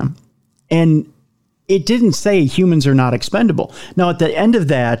program? And it didn't say humans are not expendable. Now, at the end of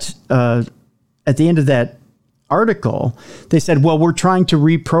that article, they said, well, we're trying to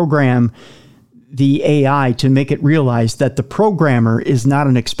reprogram the AI to make it realize that the programmer is not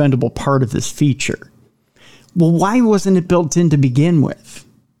an expendable part of this feature. Well, why wasn't it built in to begin with?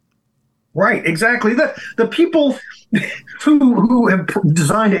 Right, exactly. The people who have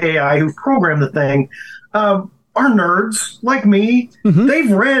designed AI, who programmed the thing, are nerds like me. Mm-hmm.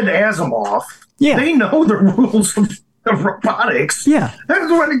 They've read Asimov. Yeah. They know the rules of robotics. Yeah.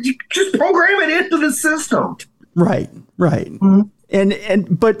 You just program it into the system. Right.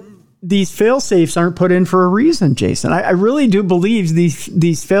 Mm-hmm. But these fail-safes aren't put in for a reason, Jason. I really do believe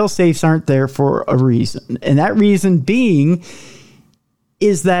these fail-safes aren't there for a reason. And that reason being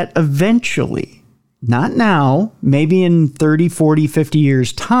is that eventually, not now, maybe in 30, 40, 50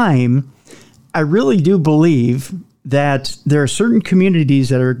 years' time, I really do believe that there are certain communities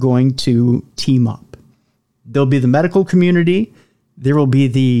that are going to team up. there'll be the medical community, there will be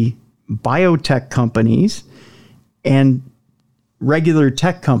the biotech companies, and regular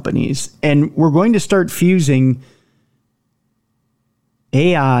tech companies. And we're going to start fusing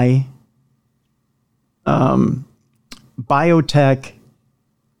AI, biotech,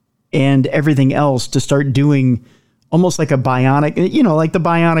 and everything else to start doing almost like a bionic, like the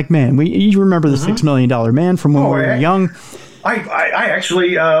Bionic Man. You remember the $6 million Man from when we were young. I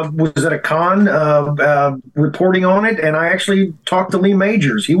actually was at a con reporting on it, and I actually talked to Lee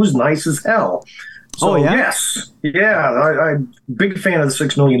Majors. He was nice as hell. So, yes. Yeah, I'm big fan of the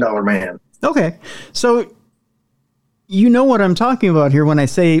 $6 million Man. Okay. So, you know what I'm talking about here when I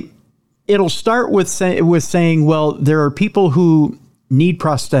say it'll start with saying, well, there are people who need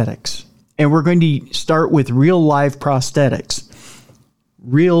prosthetics, and we're going to start with real live prosthetics.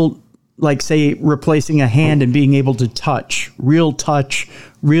 Real, like, say, replacing a hand and being able to touch, real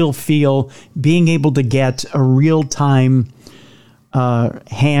feel, being able to get a real-time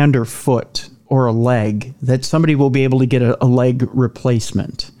hand or foot or a leg, that somebody will be able to get a leg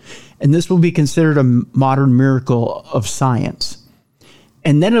replacement. And this will be considered a modern miracle of science.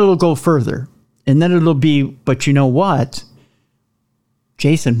 And then it'll go further. And then it'll be, but you know what?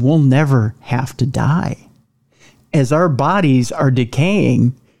 Jason, we'll never have to die. As our bodies are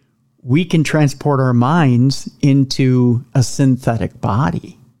decaying, we can transport our minds into a synthetic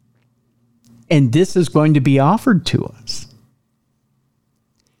body. And this is going to be offered to us.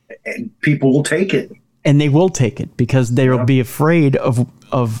 And people will take it. And they will take it because they'll be afraid of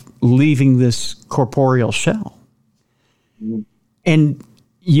leaving this corporeal shell. And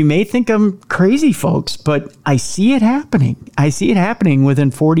you may think I'm crazy, folks, but I see it happening. I see it happening within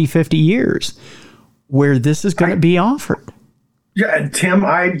 40, 50 years where this is going to be offered. Yeah, Tim,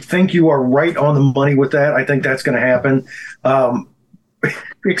 I think you are right on the money with that. I think that's going to happen.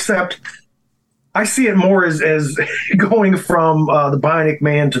 Except I see it more as going from the Bionic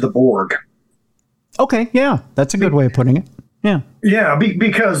Man to the Borg. Okay, yeah, that's a good way of putting it. Yeah. Yeah,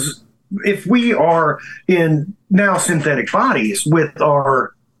 because if we are in now synthetic bodies with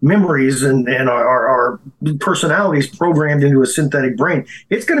our memories and our personalities programmed into a synthetic brain,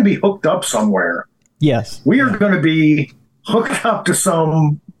 it's going to be hooked up somewhere. Yes. We are going to be hooked up to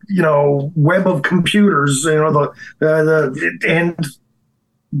some, web of computers, and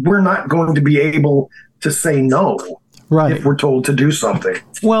we're not going to be able to say no. Right. If we're told to do something.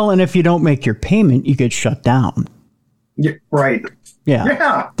 Well, and if you don't make your payment, you get shut down. Yeah, right.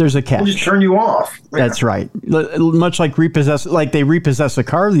 Yeah. There's a catch. We'll just turn you off. That's right. Much like they repossess a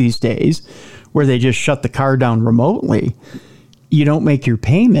car these days, where they just shut the car down remotely. You don't make your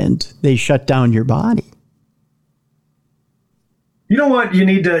payment, they shut down your body. You know what? You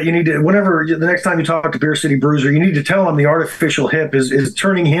need to, whenever the next time you talk to Beer City Bruiser, you need to tell him the artificial hip is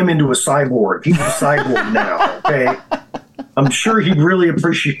turning him into a cyborg. He's a cyborg now. Okay. I'm sure he'd really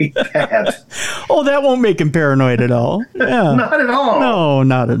appreciate that. Oh, that won't make him paranoid at all. Yeah. Not at all. No,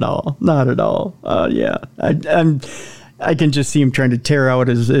 not at all. Not at all. Yeah. I can just see him trying to tear out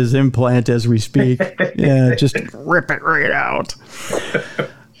his implant as we speak. Yeah, just rip it right out.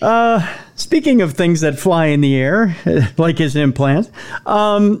 Speaking of things that fly in the air, like his implant,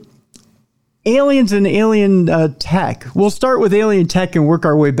 aliens and alien tech. We'll start with alien tech and work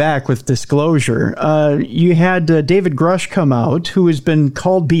our way back with disclosure. You had David Grush come out, who has been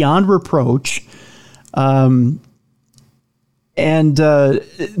called beyond reproach. And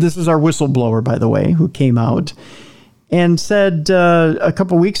this is our whistleblower, by the way, who came out and said a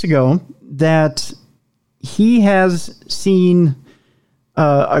couple weeks ago that he has seen...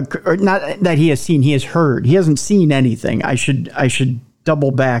 or not that he has seen, he has heard. He hasn't seen anything. I should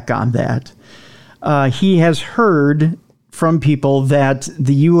double back on that. He has heard from people that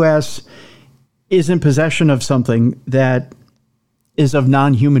the U.S. is in possession of something that is of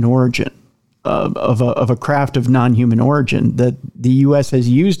non-human origin, of a craft of non-human origin, that the U.S. has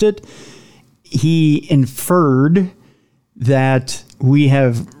used it. He inferred that we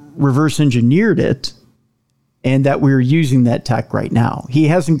have reverse engineered it and that we're using that tech right now. He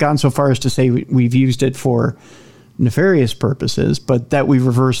hasn't gone so far as to say we've used it for nefarious purposes, but that we've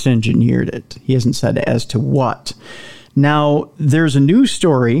reverse engineered it. He hasn't said as to what. Now, there's a news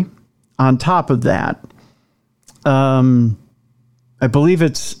story on top of that. I believe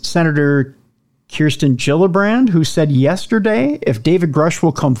it's Senator Kirsten Gillibrand who said yesterday if David Grush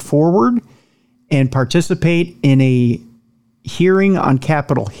will come forward and participate in a hearing on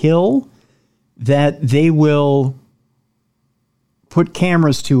Capitol Hill, that they will put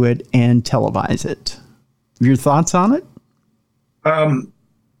cameras to it and televise it. Your thoughts on it?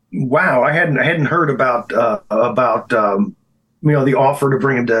 Wow, I hadn't heard about the offer to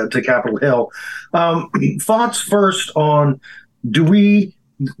bring him to Capitol Hill. Thoughts first on do we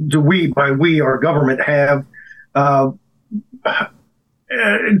by we our government have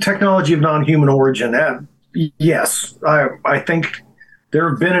technology of non-human origin? Yes, I think there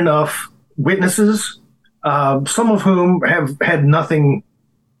have been enough witnesses, some of whom have had nothing,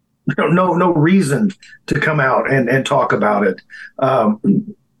 no reason to come out and talk about it.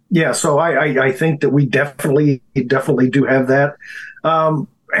 So I think that we definitely do have that.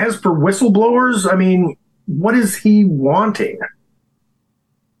 As for whistleblowers, I mean, what is he wanting?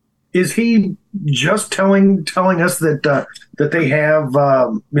 Is he just telling us that they have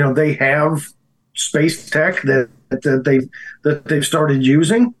they have space tech that they've started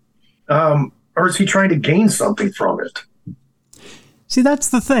using, or is he trying to gain something from it? See, that's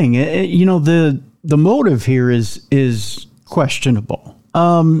the thing. The motive here is questionable.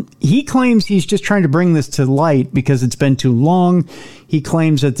 He claims he's just trying to bring this to light because it's been too long. He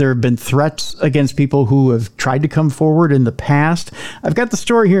claims that there have been threats against people who have tried to come forward in the past. I've got the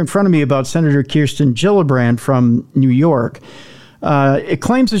story here in front of me about Senator Kirsten Gillibrand from New York. It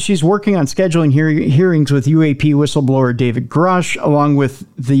claims that she's working on scheduling hearings with UAP whistleblower David Grush, along with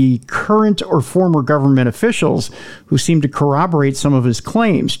the current or former government officials who seem to corroborate some of his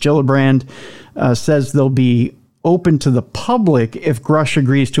claims. Gillibrand says they'll be open to the public if Grush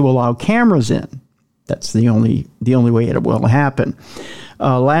agrees to allow cameras in. That's the only way it will happen.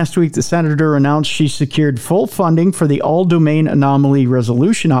 Last week, the senator announced she secured full funding for the All-Domain Anomaly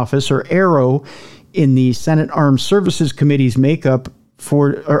Resolution Office, or AARO, in the Senate Armed Services Committee's makeup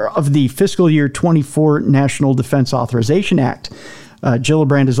of the fiscal year 24 National Defense Authorization Act.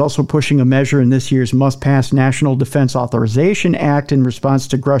 Gillibrand is also pushing a measure in this year's must-pass National Defense Authorization Act in response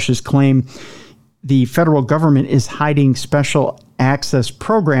to Grush's claim the federal government is hiding special access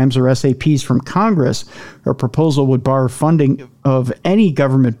programs, or SAPs, from Congress. Her proposal would bar funding of any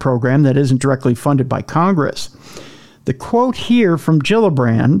government program that isn't directly funded by Congress. The quote here from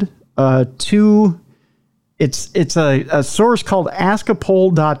Gillibrand it's a source called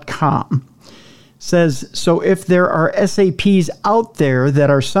askapol.com, says, so if there are SAPs out there that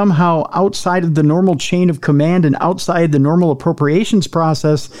are somehow outside of the normal chain of command and outside the normal appropriations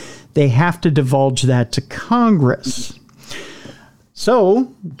process, they have to divulge that to Congress.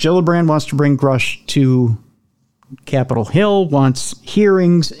 So Gillibrand wants to bring Grush to Capitol Hill, wants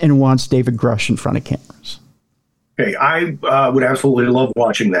hearings, and wants David Grush in front of cameras. Okay, I would absolutely love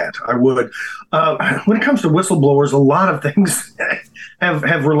watching that. I would. When it comes to whistleblowers, a lot of things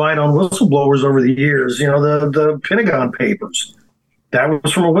have relied on whistleblowers over the years. The Pentagon Papers, that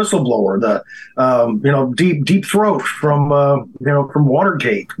was from a whistleblower. The Deep Throat from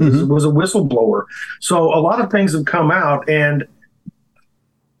Watergate was a whistleblower. So a lot of things have come out, and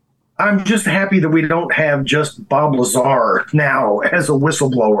I'm just happy that we don't have just Bob Lazar now as a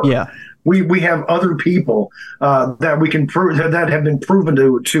whistleblower. Yeah. We have other people that we can prove that have been proven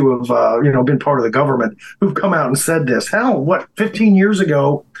to have been part of the government who've come out and said this. Hell, 15 years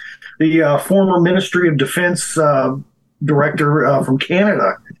ago, the former Ministry of Defense director from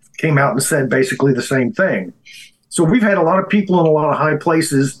Canada came out and said basically the same thing. So we've had a lot of people in a lot of high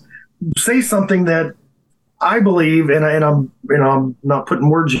places say something that I believe, and I'm not putting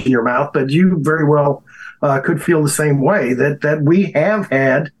words in your mouth, but you very well could feel the same way that we have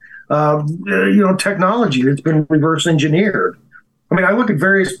had. Technology that's been reverse engineered. I mean, I look at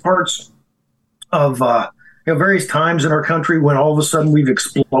various parts of various times in our country when all of a sudden we've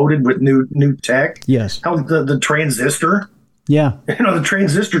exploded with new tech. Yes. How the transistor. Yeah. The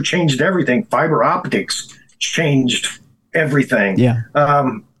transistor changed everything. Fiber optics changed everything. Yeah.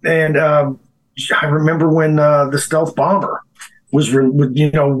 I remember when the stealth bomber was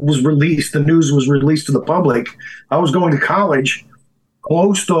released. The news was released to the public. I was going to college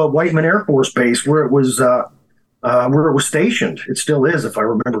close to Whiteman Air Force Base where it was stationed. It still is, if I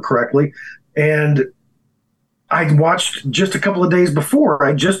remember correctly. And I watched just a couple of days before.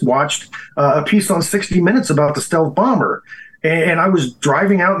 I just watched a piece on 60 Minutes about the stealth bomber, and I was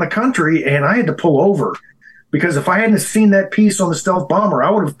driving out in the country, and I had to pull over because if I hadn't seen that piece on the stealth bomber,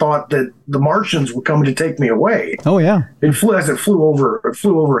 I would have thought that the Martians were coming to take me away. Oh yeah, it flew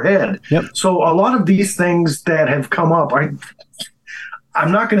overhead. Yep. So a lot of these things that have come up,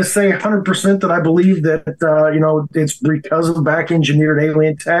 I'm not going to say 100% that I believe that, it's because of back-engineered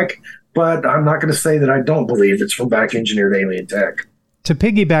alien tech, but I'm not going to say that I don't believe it's from back-engineered alien tech. To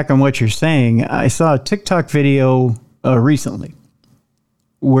piggyback on what you're saying, I saw a TikTok video recently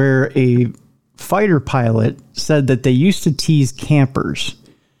where a fighter pilot said that they used to tease campers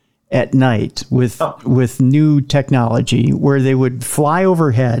at night with new technology where they would fly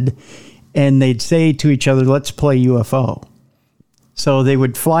overhead and they'd say to each other, let's play UFO. So they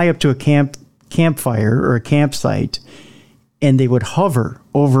would fly up to a campfire or a campsite, and they would hover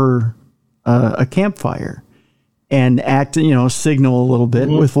over a campfire and act, signal a little bit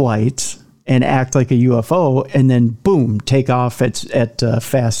with lights and act like a UFO, and then boom, take off at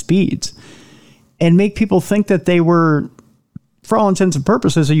fast speeds and make people think that they were, for all intents and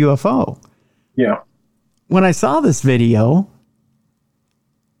purposes, a UFO. Yeah. When I saw this video,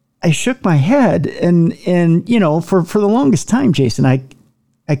 I shook my head, and for the longest time, Jason, I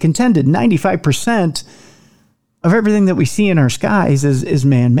contended 95% of everything that we see in our skies is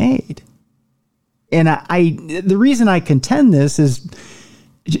man-made. And the reason I contend this is,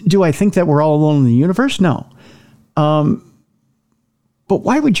 do I think that we're all alone in the universe? No. But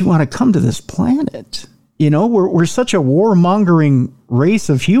why would you want to come to this planet? We're such a warmongering race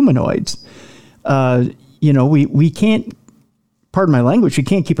of humanoids. We can't, pardon my language, we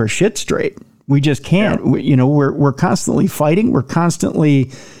can't keep our shit straight. We just can't. Yeah. We're constantly fighting. We're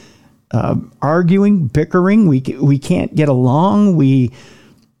constantly arguing, bickering. We can't get along.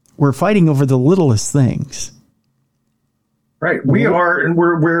 We're fighting over the littlest things. Right.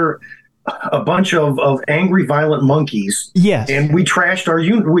 We're a bunch of angry, violent monkeys. Yes. And we trashed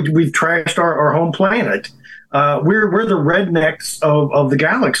we've trashed our home planet. We're the rednecks of the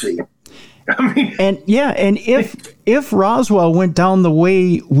galaxy. I mean, and if Roswell went down the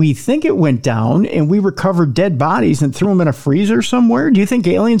way we think it went down, and we recovered dead bodies and threw them in a freezer somewhere, do you think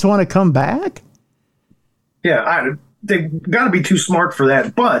aliens want to come back? Yeah, they've got to be too smart for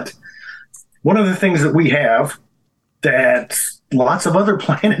that. But one of the things that we have that lots of other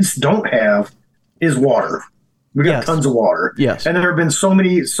planets don't have is water. We got tons of water. Yes. And there have been so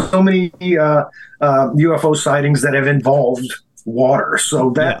many UFO sightings that have involved water. So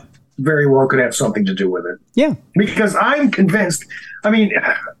that very well could have something to do with it. Yeah. Because I'm convinced,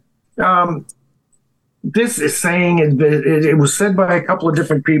 this is saying, it was said by a couple of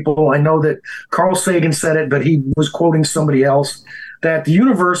different people. I know that Carl Sagan said it, but he was quoting somebody else, that the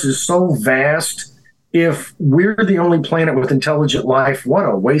universe is so vast. If we're the only planet with intelligent life, what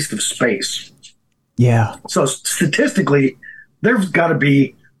a waste of space. Yeah. So statistically, there's got to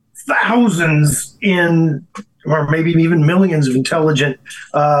be thousands or maybe even millions of intelligent,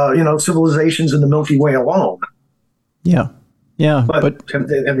 civilizations in the Milky Way alone. Yeah. Yeah. But have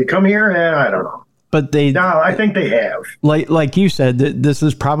they come here? I don't know. But I think they have. Like you said, this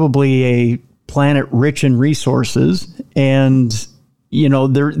is probably a planet rich in resources, and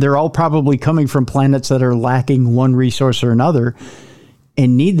they're all probably coming from planets that are lacking one resource or another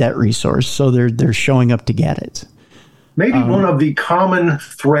and need that resource, so they're showing up to get it. Maybe one of the common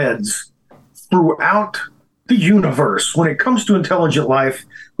threads throughout the universe when it comes to intelligent life,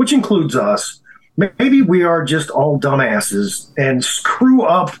 which includes us, maybe we are just all dumbasses and screw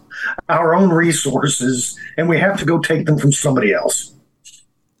up our own resources, and we have to go take them from somebody else.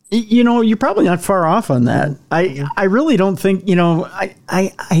 You're probably not far off on that. I really don't think,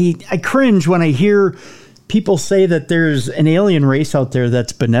 I cringe when I hear people say that there's an alien race out there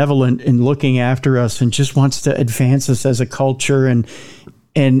that's benevolent in looking after us and just wants to advance us as a culture, and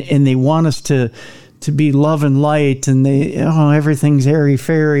they want us to be love and light, and everything's airy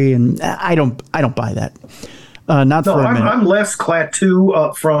fairy, and I don't buy that. Not for a minute. I'm less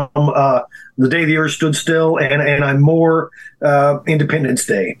Klaatu from the day the Earth stood still, and I'm more Independence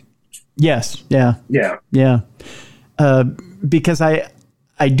Day. Yes. Yeah. Yeah. Yeah. Because I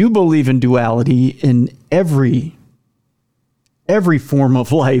do believe in duality in every form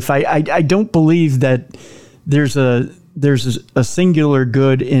of life. I don't believe that there's a singular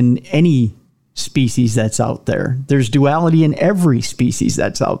good in any species that's out there. There's duality in every species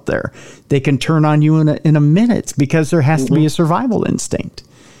that's out there. They can turn on you in a minute because there has to be a survival instinct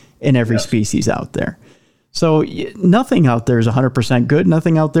in every species out there. So nothing out there is 100% good.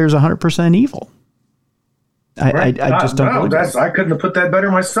 Nothing out there is 100% evil. I just don't believe that. I couldn't have put that better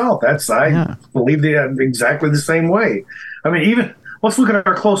myself. I believe exactly the same way. Even let's look at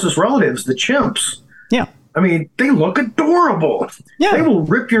our closest relatives, the chimps. Yeah. They look adorable. Yeah. They will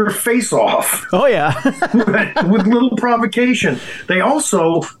rip your face off. Oh, yeah. with little provocation. They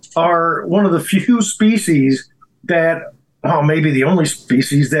also are one of the few species that, maybe the only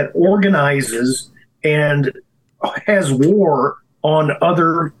species that organizes and has war on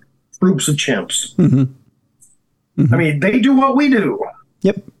other groups of chimps. Mm-hmm. Mm-hmm. They do what we do.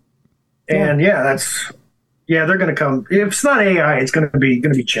 Yep. And they're going to come. If it's not AI, it's going to be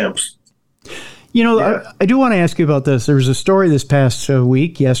chimps. I do want to ask you about this. There was a story this past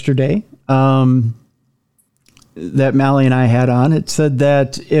week, yesterday, that Mally and I had on. It said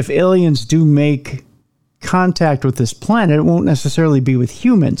that if aliens do make contact with this planet, it won't necessarily be with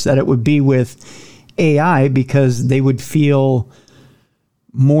humans, that it would be with AI, because they would feel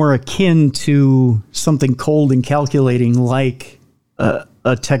more akin to something cold and calculating like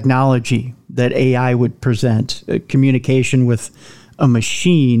a technology that AI would present, a communication with a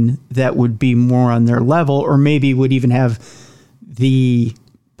machine that would be more on their level, or maybe would even have the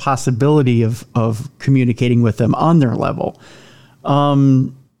possibility of communicating with them on their level.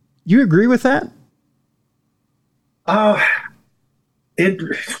 You agree with that?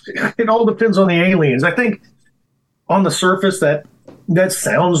 It all depends on the aliens. I think on the surface that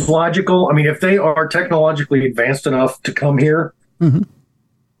sounds logical. I mean, if they are technologically advanced enough to come here,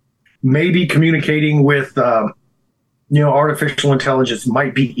 maybe communicating with artificial intelligence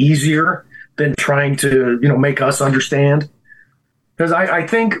might be easier than trying to make us understand. Because I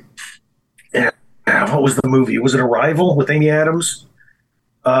think what was the movie? Was it Arrival with Amy Adams?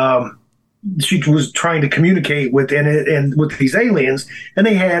 She was trying to communicate with these aliens, and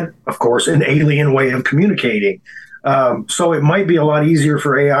they had, of course, an alien way of communicating. So it might be a lot easier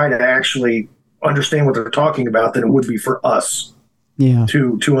for AI to actually understand what they're talking about than it would be for us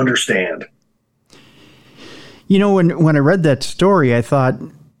to understand. When I read that story, I thought,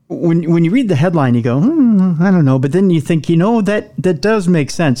 when you read the headline, you go, I don't know. But then you think, that does make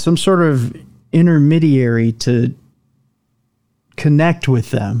sense. Some sort of intermediary to connect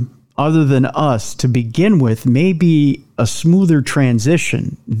with them other than us to begin with, maybe a smoother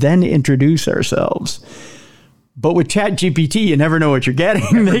transition, then introduce ourselves. But with ChatGPT, you never know what you're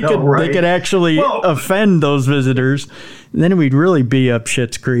getting. They could actually offend those visitors. Then we'd really be up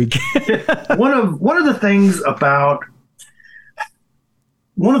Schitt's Creek. One of the things about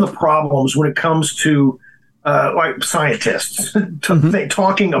one of the problems when it comes to like scientists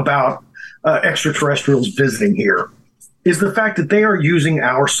talking about extraterrestrials visiting here is the fact that they are using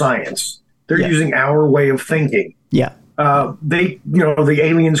our science. They're using our way of thinking. Yeah. The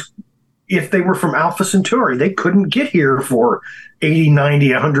aliens, if they were from Alpha Centauri, they couldn't get here for 80,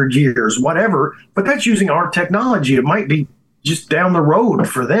 90, 100 years, whatever. But that's using our technology. It might be just down the road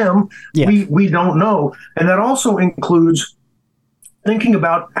for them. Yeah. We don't know. And that also includes thinking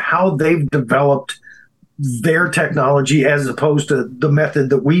about how they've developed their technology as opposed to the method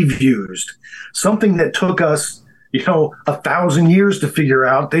that we've used. Something that took us 1,000 years to figure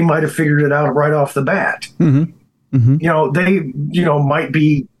out, they might have figured it out right off the bat. They might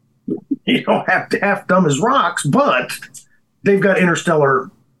be half dumb as rocks, but they've got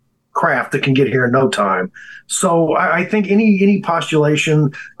interstellar craft that can get here in no time. So I think any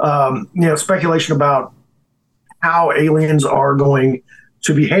postulation, speculation about how aliens are going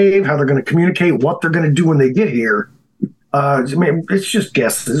to behave, how they're going to communicate, what they're going to do when they get here, it's just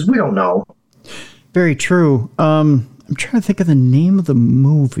guesses. We don't know. Very true. I'm trying to think of the name of the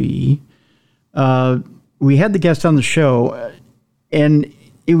movie. We had the guest on the show, and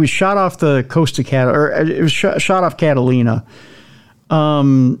it was shot off the coast of it was shot off Catalina.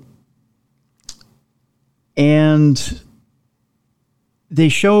 And they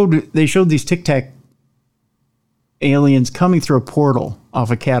showed these Tic Tac aliens coming through a portal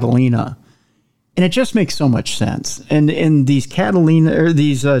off of Catalina. And it just makes so much sense. And these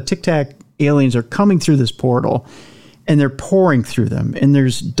Tic Tac aliens are coming through this portal, and they're pouring through them, and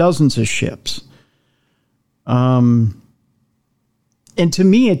there's dozens of ships. And to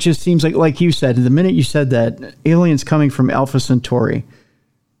me, it just seems like you said, the minute you said that, aliens coming from Alpha Centauri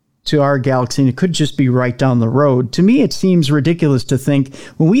to our galaxy, and it could just be right down the road. To me, it seems ridiculous to think,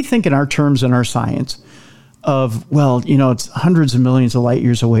 when we think in our terms and our science of, it's hundreds of millions of light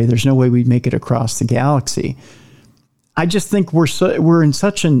years away, there's no way we'd make it across the galaxy. I just think we're in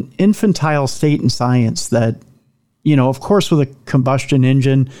such an infantile state in science that, of course, with a combustion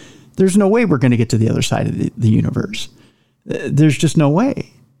engine, there's no way we're going to get to the other side of the universe. There's just no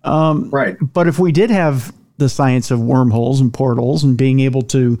way. Right. But if we did have the science of wormholes and portals and being able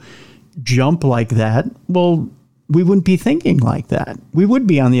to jump like that, well, we wouldn't be thinking like that. We would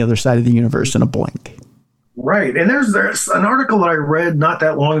be on the other side of the universe in a blink. Right. And there's an article that I read not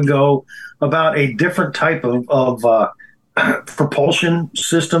that long ago about a different type of propulsion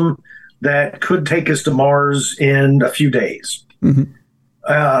system that could take us to Mars in a few days.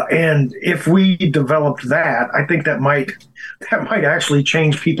 And if we developed that, I think that might actually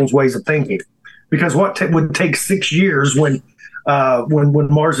change people's ways of thinking. Because what would take 6 years when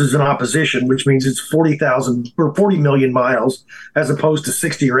Mars is in opposition, which means it's 40 million miles as opposed to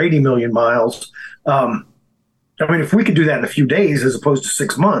 60 or 80 million miles. If we could do that in a few days as opposed to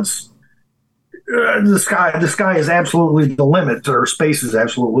 6 months, the sky is absolutely the limit, or space is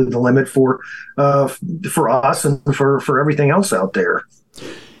absolutely the limit for us and for everything else out there.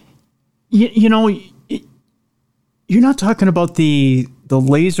 You're not talking about the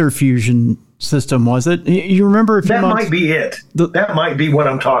laser fusion system, was it? You remember a few That months, might be it. That might be what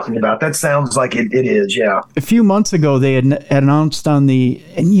I'm talking about. That sounds like it is, yeah. a few months ago they had announced and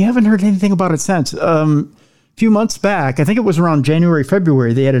you haven't heard anything about it since. A few months back, I think it was around January,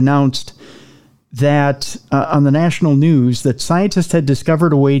 February, they had announced that on the national news that scientists had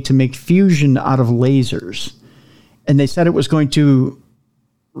discovered a way to make fusion out of lasers. And they said it was going to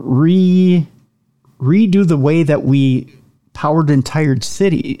redo the way that we powered entire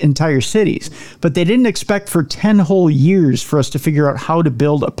cities. But they didn't expect for 10 whole years for us to figure out how to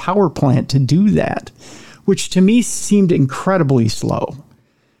build a power plant to do that, which to me seemed incredibly slow.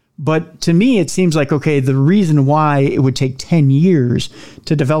 But to me, it seems like, okay, the reason why it would take 10 years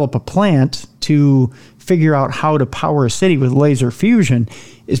to develop a plant to figure out how to power a city with laser fusion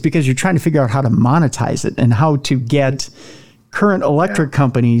is because you're trying to figure out how to monetize it and how to get current electric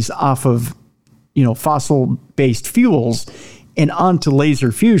companies off of, fossil-based fuels and onto laser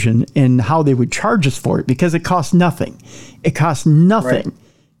fusion and how they would charge us for it, because it costs nothing. It costs nothing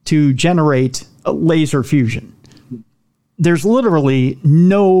to generate a laser fusion. There's literally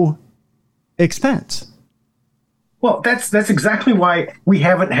no expense. Well, that's exactly why we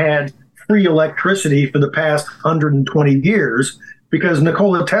haven't had free electricity for the past 120 years, because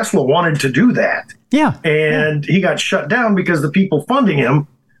Nikola Tesla wanted to do that. Yeah. And he got shut down because the people funding him,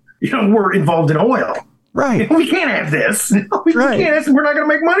 were involved in oil. Right. We can't have this. We can't. We're not going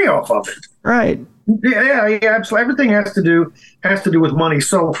to make money off of it. Right. Yeah, absolutely. Everything has to do with money.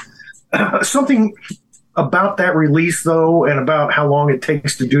 So something about that release, though, and about how long it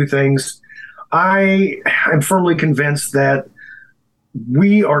takes to do things, I am firmly convinced that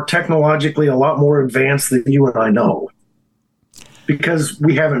we are technologically a lot more advanced than you and I know, because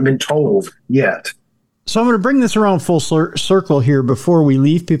we haven't been told yet. So I'm going to bring this around full circle here before we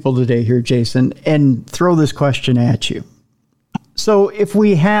leave people today here, Jason, and throw this question at you. So if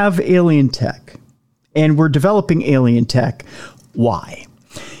we have alien tech and we're developing alien tech, why?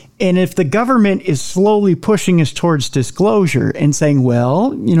 And if the government is slowly pushing us towards disclosure and saying,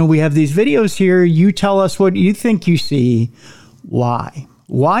 well, we have these videos here, you tell us what you think you see, why?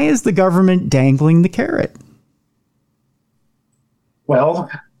 Why is the government dangling the carrot? Well,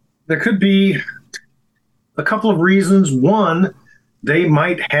 there could be a couple of reasons. One, they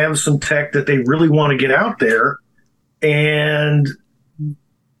might have some tech that they really want to get out there, and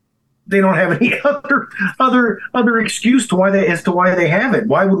they don't have any other excuse to why they have it.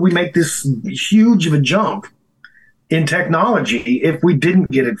 Why would we make this huge of a jump in technology if we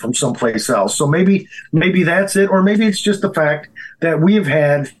didn't get it from someplace else? So maybe that's it, or maybe it's just the fact that we have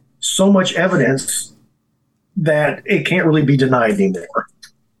had so much evidence that it can't really be denied anymore.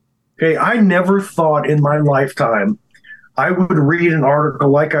 Okay, I never thought in my lifetime I would read an article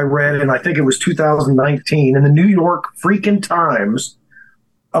like I read, and I think it was 2019 in the New York freaking Times,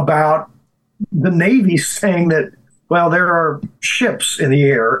 about the Navy saying that, well, there are ships in the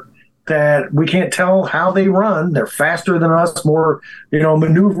air that we can't tell how they run. They're faster than us, more,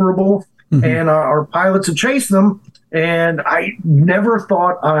 maneuverable, and our pilots have chased them. And I never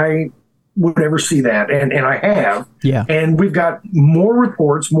thought I would ever see that, and I have. Yeah. And we've got more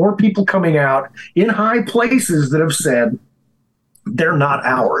reports, more people coming out in high places that have said they're not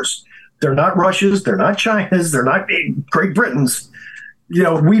ours. They're not Russia's. They're not China's. They're not Great Britain's.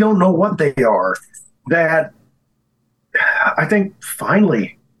 We don't know what they are. That, I think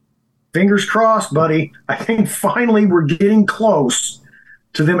finally, fingers crossed, buddy, I think finally we're getting close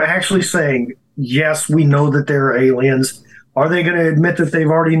to them actually saying, yes, we know that they're aliens. Are they going to admit that they've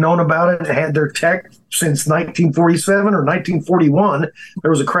already known about it and had their tech since 1947 or 1941?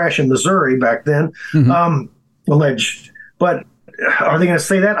 There was a crash in Missouri back then, alleged. But are they going to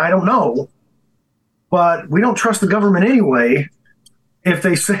say that? I don't know. But we don't trust the government anyway. If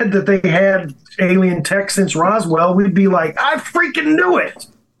they said that they had alien tech since Roswell, we'd be like, I freaking knew it.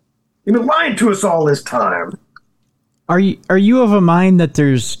 You've been lying to us all this time. Are you of a mind that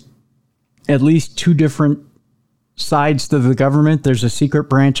there's at least two different sides to the government? There's a secret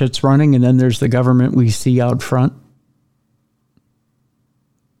branch that's running, and then there's the government we see out front.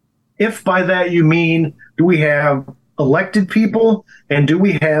 If by that you mean, do we have elected people, and do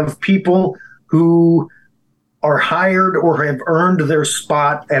we have people who are hired or have earned their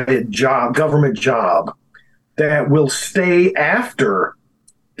spot at a government job, that will stay after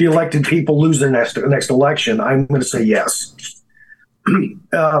the elected people lose their next election? I'm going to say yes.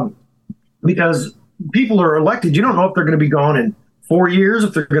 Because people are elected, you don't know if they're going to be gone in 4 years,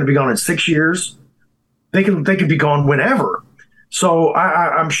 if they're going to be gone in 6 years. They could be gone whenever. So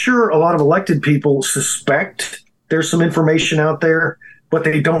I'm sure a lot of elected people suspect there's some information out there, but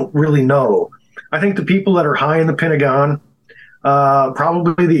they don't really know. I think the people that are high in the Pentagon,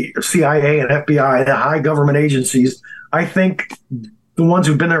 probably the CIA and FBI, the high government agencies. I think the ones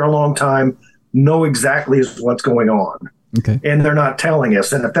who've been there a long time know exactly what's going on. Okay. And they're not telling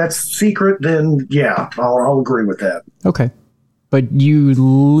us. And if that's secret, then yeah, I'll agree with that. Okay. But you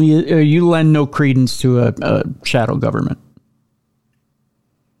lend no credence to a shadow government.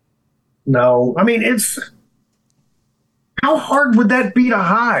 No, I mean, how hard would that be to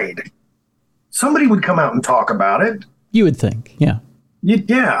hide? Somebody would come out and talk about it. You would think, yeah.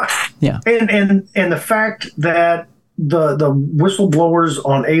 Yeah. And the fact that the whistleblowers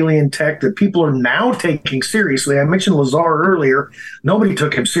on alien tech that people are now taking seriously. I mentioned Lazar earlier. Nobody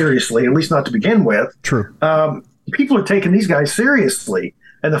took him seriously, at least not to begin with. True. People are taking these guys seriously.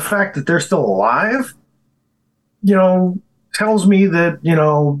 And the fact that they're still alive, tells me that,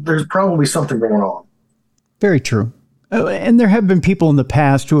 there's probably something going on. Very true. And there have been people in the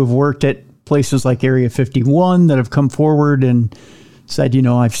past who have worked at places like Area 51 that have come forward and said,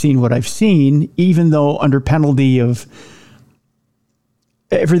 I've seen what I've seen, even though under penalty of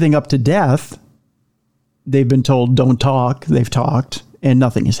everything up to death, they've been told don't talk. They've talked and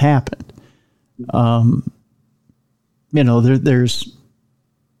nothing has happened.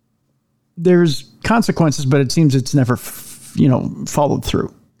 There's consequences, but it seems it's never, followed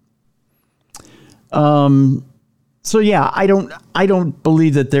through. So yeah, I don't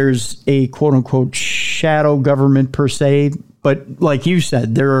believe that there's a quote unquote shadow government per se, but like you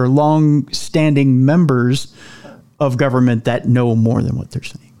said, there are long-standing members of government that know more than what they're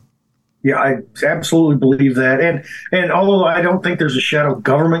saying. Yeah, I absolutely believe that. And although I don't think there's a shadow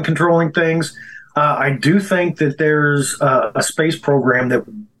government controlling things, I do think that there's a space program that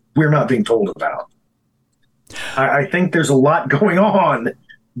we're not being told about. I think there's a lot going on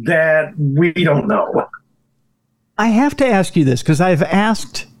that we don't know. I have to ask you this because I've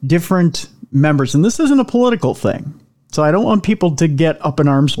asked different members, and this isn't a political thing, so I don't want people to get up in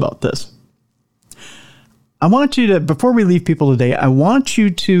arms about this. I want you to, before we leave people today, I want you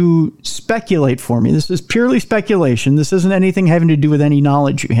to speculate for me. This is purely speculation. This isn't anything having to do with any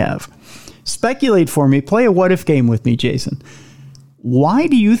knowledge you have. Speculate for me. Play a what-if game with me, Jason. Why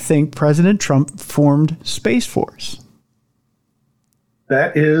do you think President Trump formed Space Force?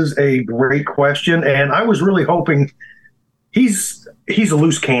 That is a great question, and I was really hoping he's a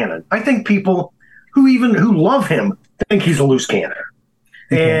loose cannon. I think people who love him think he's a loose cannon,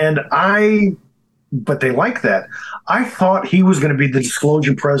 but they like that. I thought he was going to be the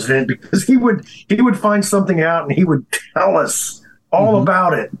disclosure president because he would find something out and he would tell us all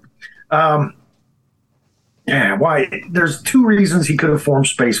about it. Why? There's two reasons he could have formed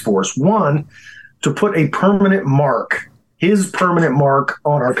Space Force. One, to put a permanent mark. His permanent mark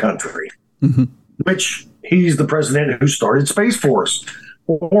on our country, which he's the president who started Space Force.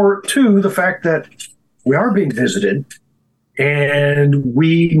 Or two, the fact that we are being visited and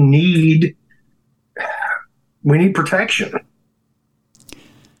we need protection.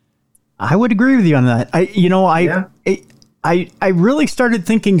 I would agree with you on that. I really started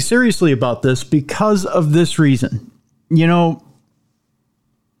thinking seriously about this because of this reason.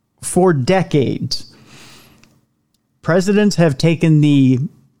 For decades, presidents have taken the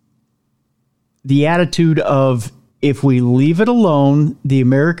attitude of, if we leave it alone, the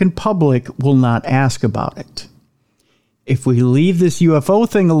American public will not ask about it. If we leave this UFO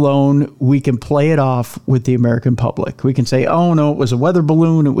thing alone, we can play it off with the American public. We can say, oh, no, it was a weather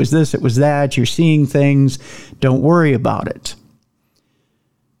balloon. It was this, it was that. You're seeing things. Don't worry about it.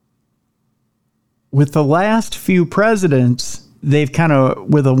 With the last few presidents, they've kind of,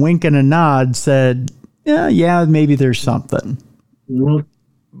 with a wink and a nod, said, yeah, maybe there's something. Mm-hmm.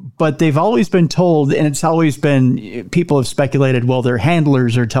 But they've always been told, and it's always been, people have speculated, well, their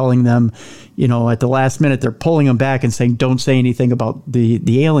handlers are telling them, at the last minute, they're pulling them back and saying, don't say anything about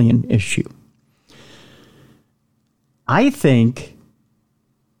the alien issue. I think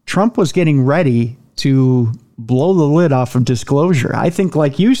Trump was getting ready to blow the lid off of disclosure. I think,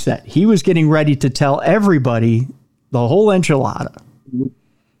 like you said, he was getting ready to tell everybody the whole enchilada. Mm-hmm.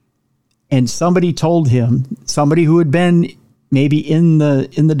 And somebody told him, somebody who had been maybe in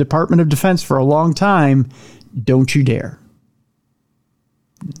the Department of Defense for a long time, don't you dare.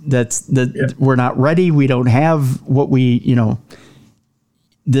 We're not ready. We don't have what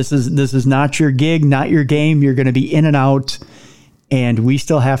this is not your gig, not your game. You're going to be in and out, and we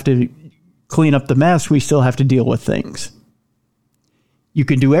still have to clean up the mess. We still have to deal with things. You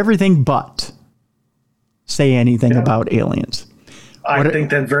can do everything but say anything about aliens. I think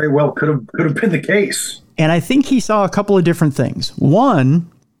that very well could have been the case. And I think he saw a couple of different things.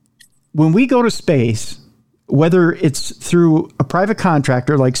 One, when we go to space, whether it's through a private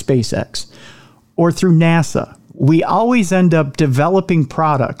contractor like SpaceX or through NASA, we always end up developing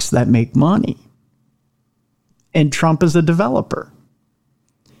products that make money. And Trump is a developer.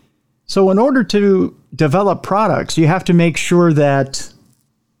 So in order to develop products, you have to make sure that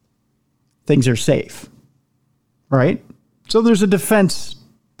things are safe, right? So there's a defense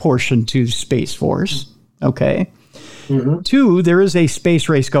portion to Space Force, okay? Mm-hmm. 2, there is a space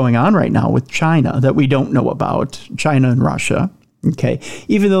race going on right now with China that we don't know about, China and Russia, okay?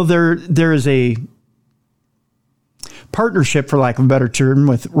 Even though there is a partnership, for lack of a better term,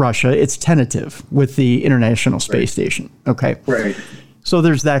 with Russia, it's tentative with the International Space Station, okay? Right. So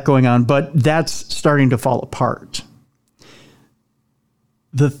there's that going on, but that's starting to fall apart.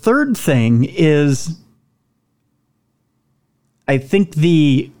 The third thing is, I think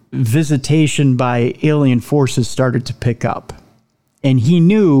the visitation by alien forces started to pick up. And he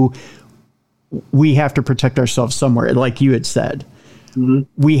knew we have to protect ourselves somewhere, like you had said. Mm-hmm.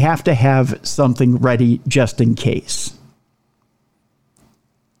 We have to have something ready just in case.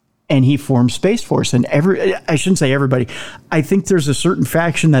 And he formed Space Force. And I shouldn't say everybody. I think there's a certain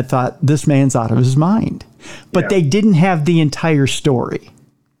faction that thought this man's out of his mind. But they didn't have the entire story.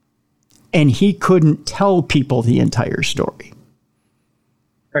 And he couldn't tell people the entire story.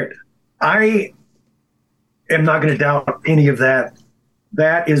 Right. I am not going to doubt any of that.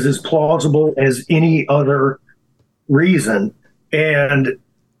 That is as plausible as any other reason. And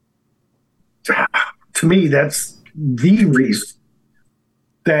to me, that's the reason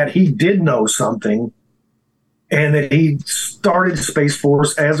that he did know something and that he started Space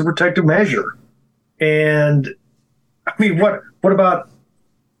Force as a protective measure. And I mean, what about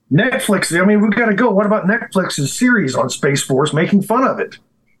Netflix? I mean, we've got to go. What about Netflix's series on Space Force making fun of it?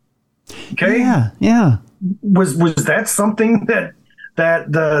 Okay. Yeah. Was that something that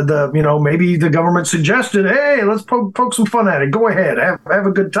the maybe the government suggested? Hey, let's poke some fun at it. Go ahead, have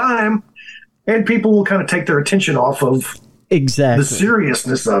a good time, and people will kind of take their attention off of the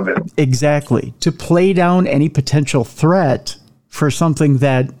seriousness of it. Exactly, to play down any potential threat for something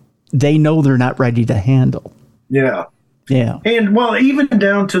that they know they're not ready to handle. Yeah. Yeah. And well, even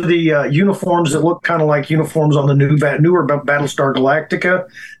down to the uniforms that look kind of like uniforms on the newer Battlestar Galactica,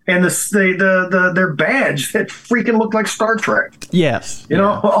 and their badge that freaking looked like Star Trek. Yes. You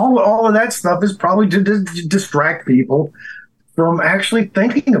know, all of that stuff is probably to distract people from actually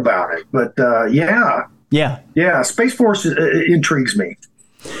thinking about it. But yeah, Space Force intrigues me.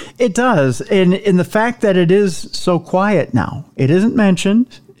 It does, and in the fact that it is so quiet now, it isn't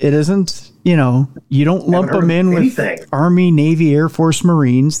mentioned. It isn't. You don't lump them in with Army, Navy, Air Force,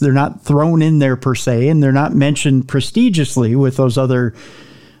 Marines. They're not thrown in there per se, and they're not mentioned prestigiously with those other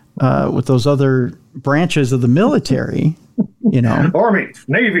branches of the military. Army,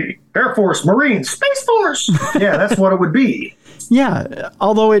 Navy, Air Force, Marines, Space Force. Yeah, that's what it would be. Yeah,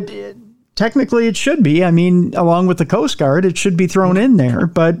 although it technically it should be. I mean, along with the Coast Guard, it should be thrown in there,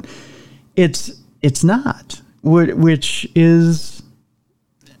 but it's not, which is.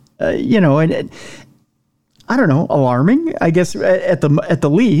 And I don't know, alarming. I guess at the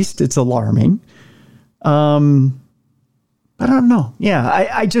least, it's alarming. But I don't know.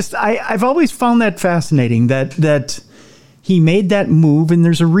 Yeah, I've always found that fascinating that he made that move, and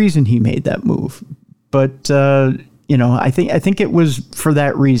there's a reason he made that move. But I think it was for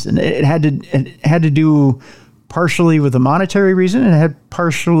that reason. It had to do partially with a monetary reason, and it had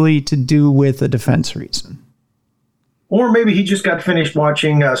partially to do with a defense reason. Or maybe he just got finished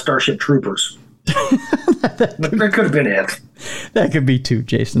watching Starship Troopers. That could have been it. That could be too,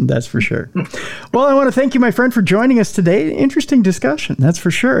 Jason. That's for sure. Well, I want to thank you, my friend, for joining us today. Interesting discussion, that's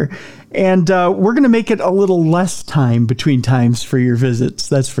for sure. And we're going to make it a little less time between times for your visits.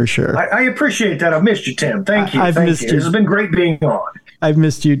 That's for sure. I appreciate that. I've missed you, Tim. Thank you. I've missed you. This has been great being on. I've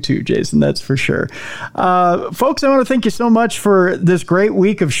missed you too, Jason. That's for sure. Folks, I want to thank you so much for this great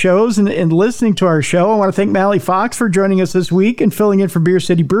week of shows and listening to our show. I want to thank Mally Fox for joining us this week and filling in for Beer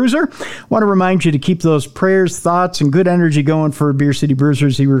City Bruiser. I want to remind you to keep those prayers, thoughts, and good energy going for Beer City Bruiser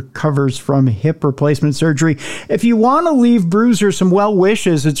as he recovers from hip replacement surgery. If you want to leave Bruiser some well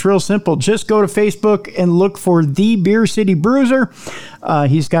wishes, it's real simple. Just go to Facebook and look for The Beer City Bruiser.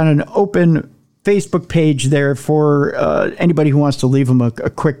 He's got an open Facebook page there for anybody who wants to leave him a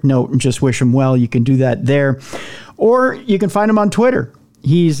quick note and just wish him well. You can do that there. Or you can find him on Twitter.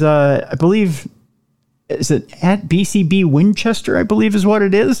 He's, I believe, is it at BCB Winchester, I believe is what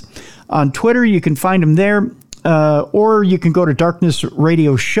it is. On Twitter, you can find him there. Or you can go to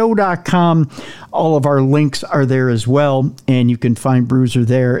darknessradioshow.com. All of our links are there as well. And you can find Bruiser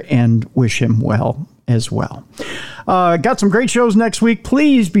there and wish him well. as well. Got some great shows next week.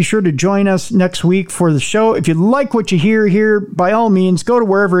 Please be sure to join us next week for the show. If you like what you hear here, by all means, go to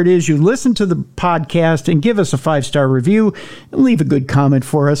wherever it is you listen to the podcast and give us a 5-star review and leave a good comment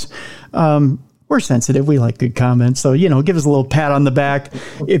for us. We're sensitive. We like good comments. So, give us a little pat on the back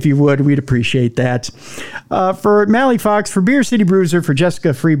if you would. We'd appreciate that. For Mally Fox, for Beer City Bruiser, for Jessica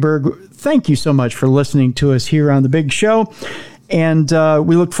Freeberg, thank you so much for listening to us here on The Big Show. And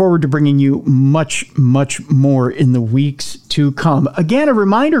we look forward to bringing you much, much more in the weeks to come. Again, a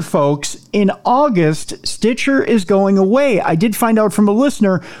reminder, folks, in August, Stitcher is going away. I did find out from a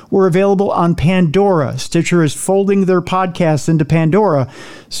listener we're available on Pandora. Stitcher is folding their podcasts into Pandora.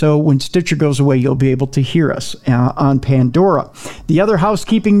 So when Stitcher goes away, you'll be able to hear us on Pandora. The other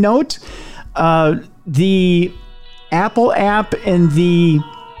housekeeping note, the Apple app and the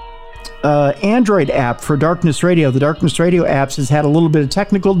Android app for Darkness Radio. The Darkness Radio apps has had a little bit of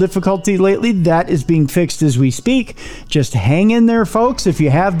technical difficulty lately. That is being fixed as we speak. Just hang in there, folks. If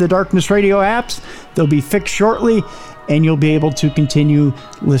you have the Darkness Radio apps, they'll be fixed shortly, and you'll be able to continue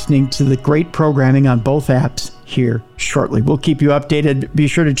listening to the great programming on both apps here shortly. We'll keep you updated. Be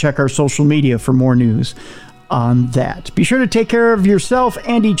sure to check our social media for more news on that. Be sure to take care of yourself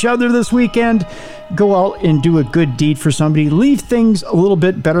and each other this weekend. Go out and do a good deed for somebody. Leave things a little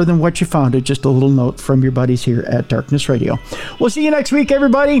bit better than what you found it. Just a little note from your buddies here at Darkness Radio. We'll see you next week,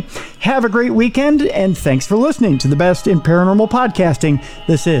 everybody. Have a great weekend, and thanks for listening to the best in paranormal podcasting.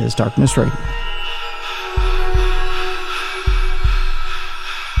 This is Darkness Radio.